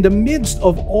that in the midst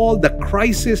of all the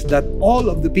crisis that all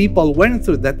of the people went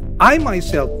through, that I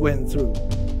myself went through,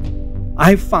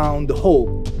 I found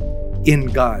hope in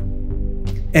God.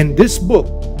 And this book,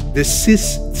 the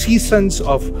seasons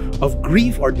of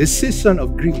grief, or this season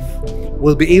of grief,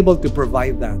 will be able to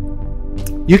provide that.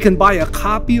 You can buy a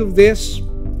copy of this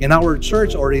in our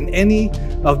church or in any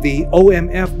of the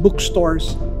OMF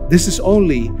bookstores, this is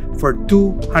only for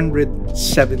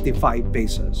 275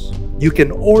 pesos. You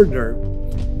can order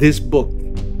this book.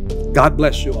 God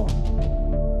bless you all.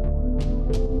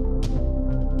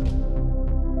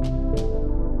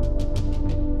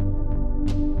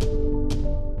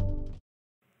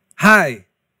 Hi,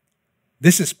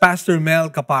 this is Pastor Mel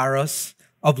Caparros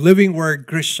of Living Word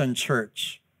Christian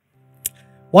Church.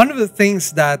 One of the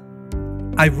things that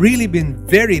I've really been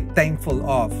very thankful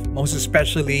of, most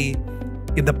especially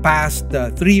in the past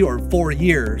 3 or 4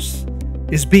 years,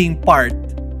 is being part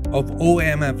of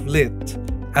OMF Lit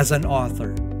as an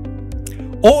author.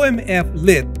 OMF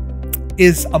Lit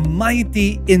is a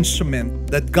mighty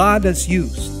instrument that God has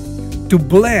used to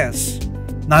bless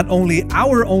not only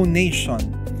our own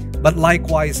nation, but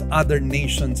likewise other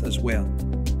nations as well.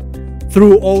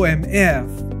 Through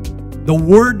OMF, the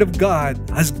Word of God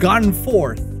has gone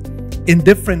forth in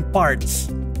different parts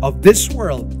of this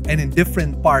world and in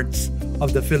different parts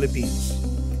of the Philippines.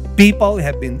 People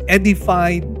have been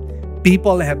edified,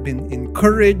 people have been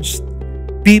encouraged,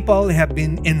 people have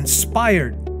been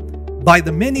inspired by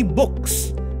the many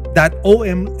books that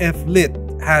OMF Lit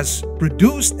has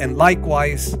produced and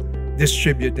likewise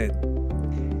distributed.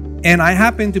 And I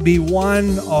happen to be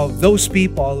one of those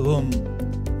people whom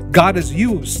God has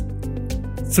used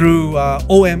through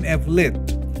OMF Lit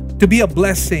to be a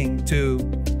blessing to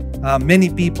many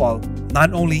people,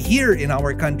 not only here in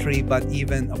our country, but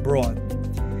even abroad.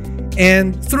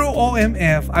 And through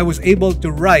OMF, I was able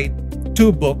to write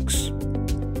 2 books.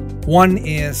 One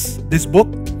is this book,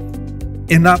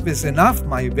 Enough is Enough,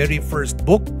 my very first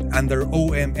book under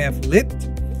OMF Lit.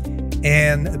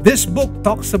 And this book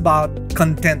talks about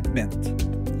contentment.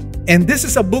 And this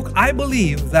is a book I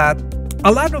believe that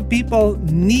a lot of people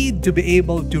need to be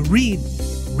able to read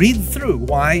through.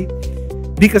 Why?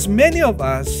 Because many of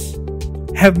us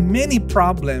have many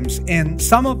problems, and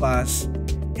some of us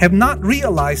have not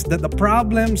realized that the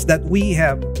problems that we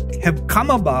have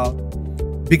come about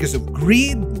because of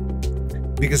greed,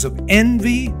 because of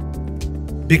envy,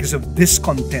 because of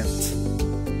discontent.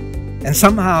 And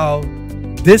somehow,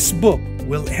 this book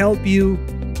will help you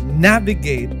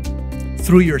navigate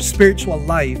through your spiritual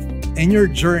life and your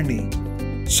journey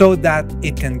so that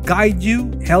it can guide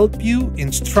you, help you,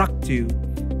 instruct you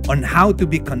on how to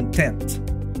be content.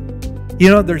 You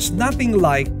know, there's nothing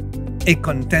like a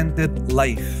contented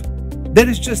life. There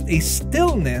is just a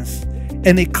stillness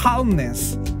and a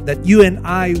calmness that you and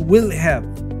I will have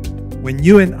when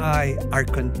you and I are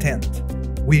content.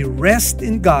 We rest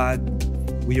in God,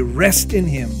 we rest in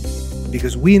Him,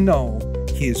 because we know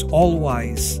He is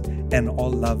all-wise and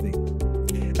all-loving.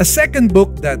 A second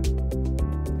book that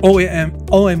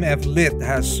OMF Lit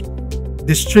has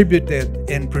distributed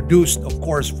and produced, of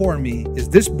course, for me is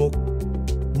this book,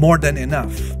 More Than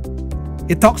Enough.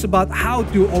 It talks about how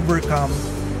to overcome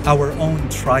our own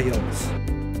trials.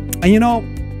 And you know,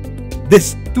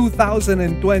 this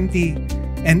 2020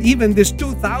 and even this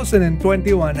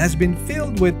 2021 has been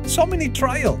filled with so many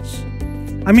trials.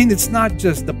 I mean, it's not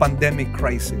just the pandemic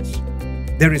crisis.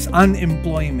 There is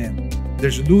unemployment.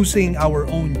 There's losing our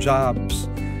own jobs.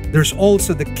 There's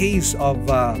also the case of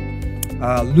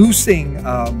losing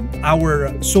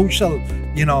our social,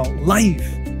 life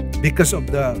because of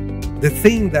the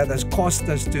thing that has caused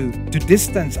us to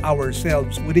distance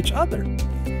ourselves with each other.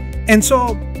 And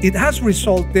so it has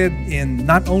resulted in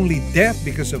not only death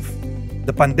because of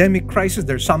the pandemic crisis.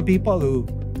 There's some people who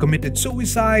committed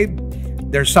suicide.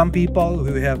 There's some people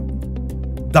who have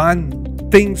done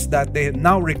things that they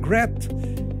now regret.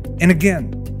 And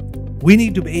again, we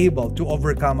need to be able to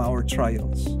overcome our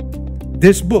trials.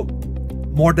 This book,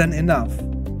 More Than Enough,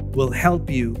 will help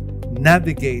you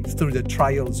navigate through the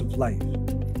trials of life.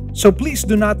 So please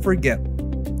do not forget,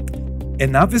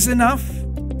 enough is enough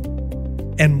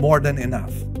and more than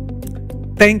enough.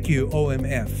 Thank you,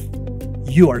 OMF.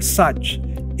 You are such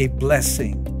a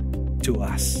blessing to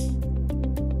us.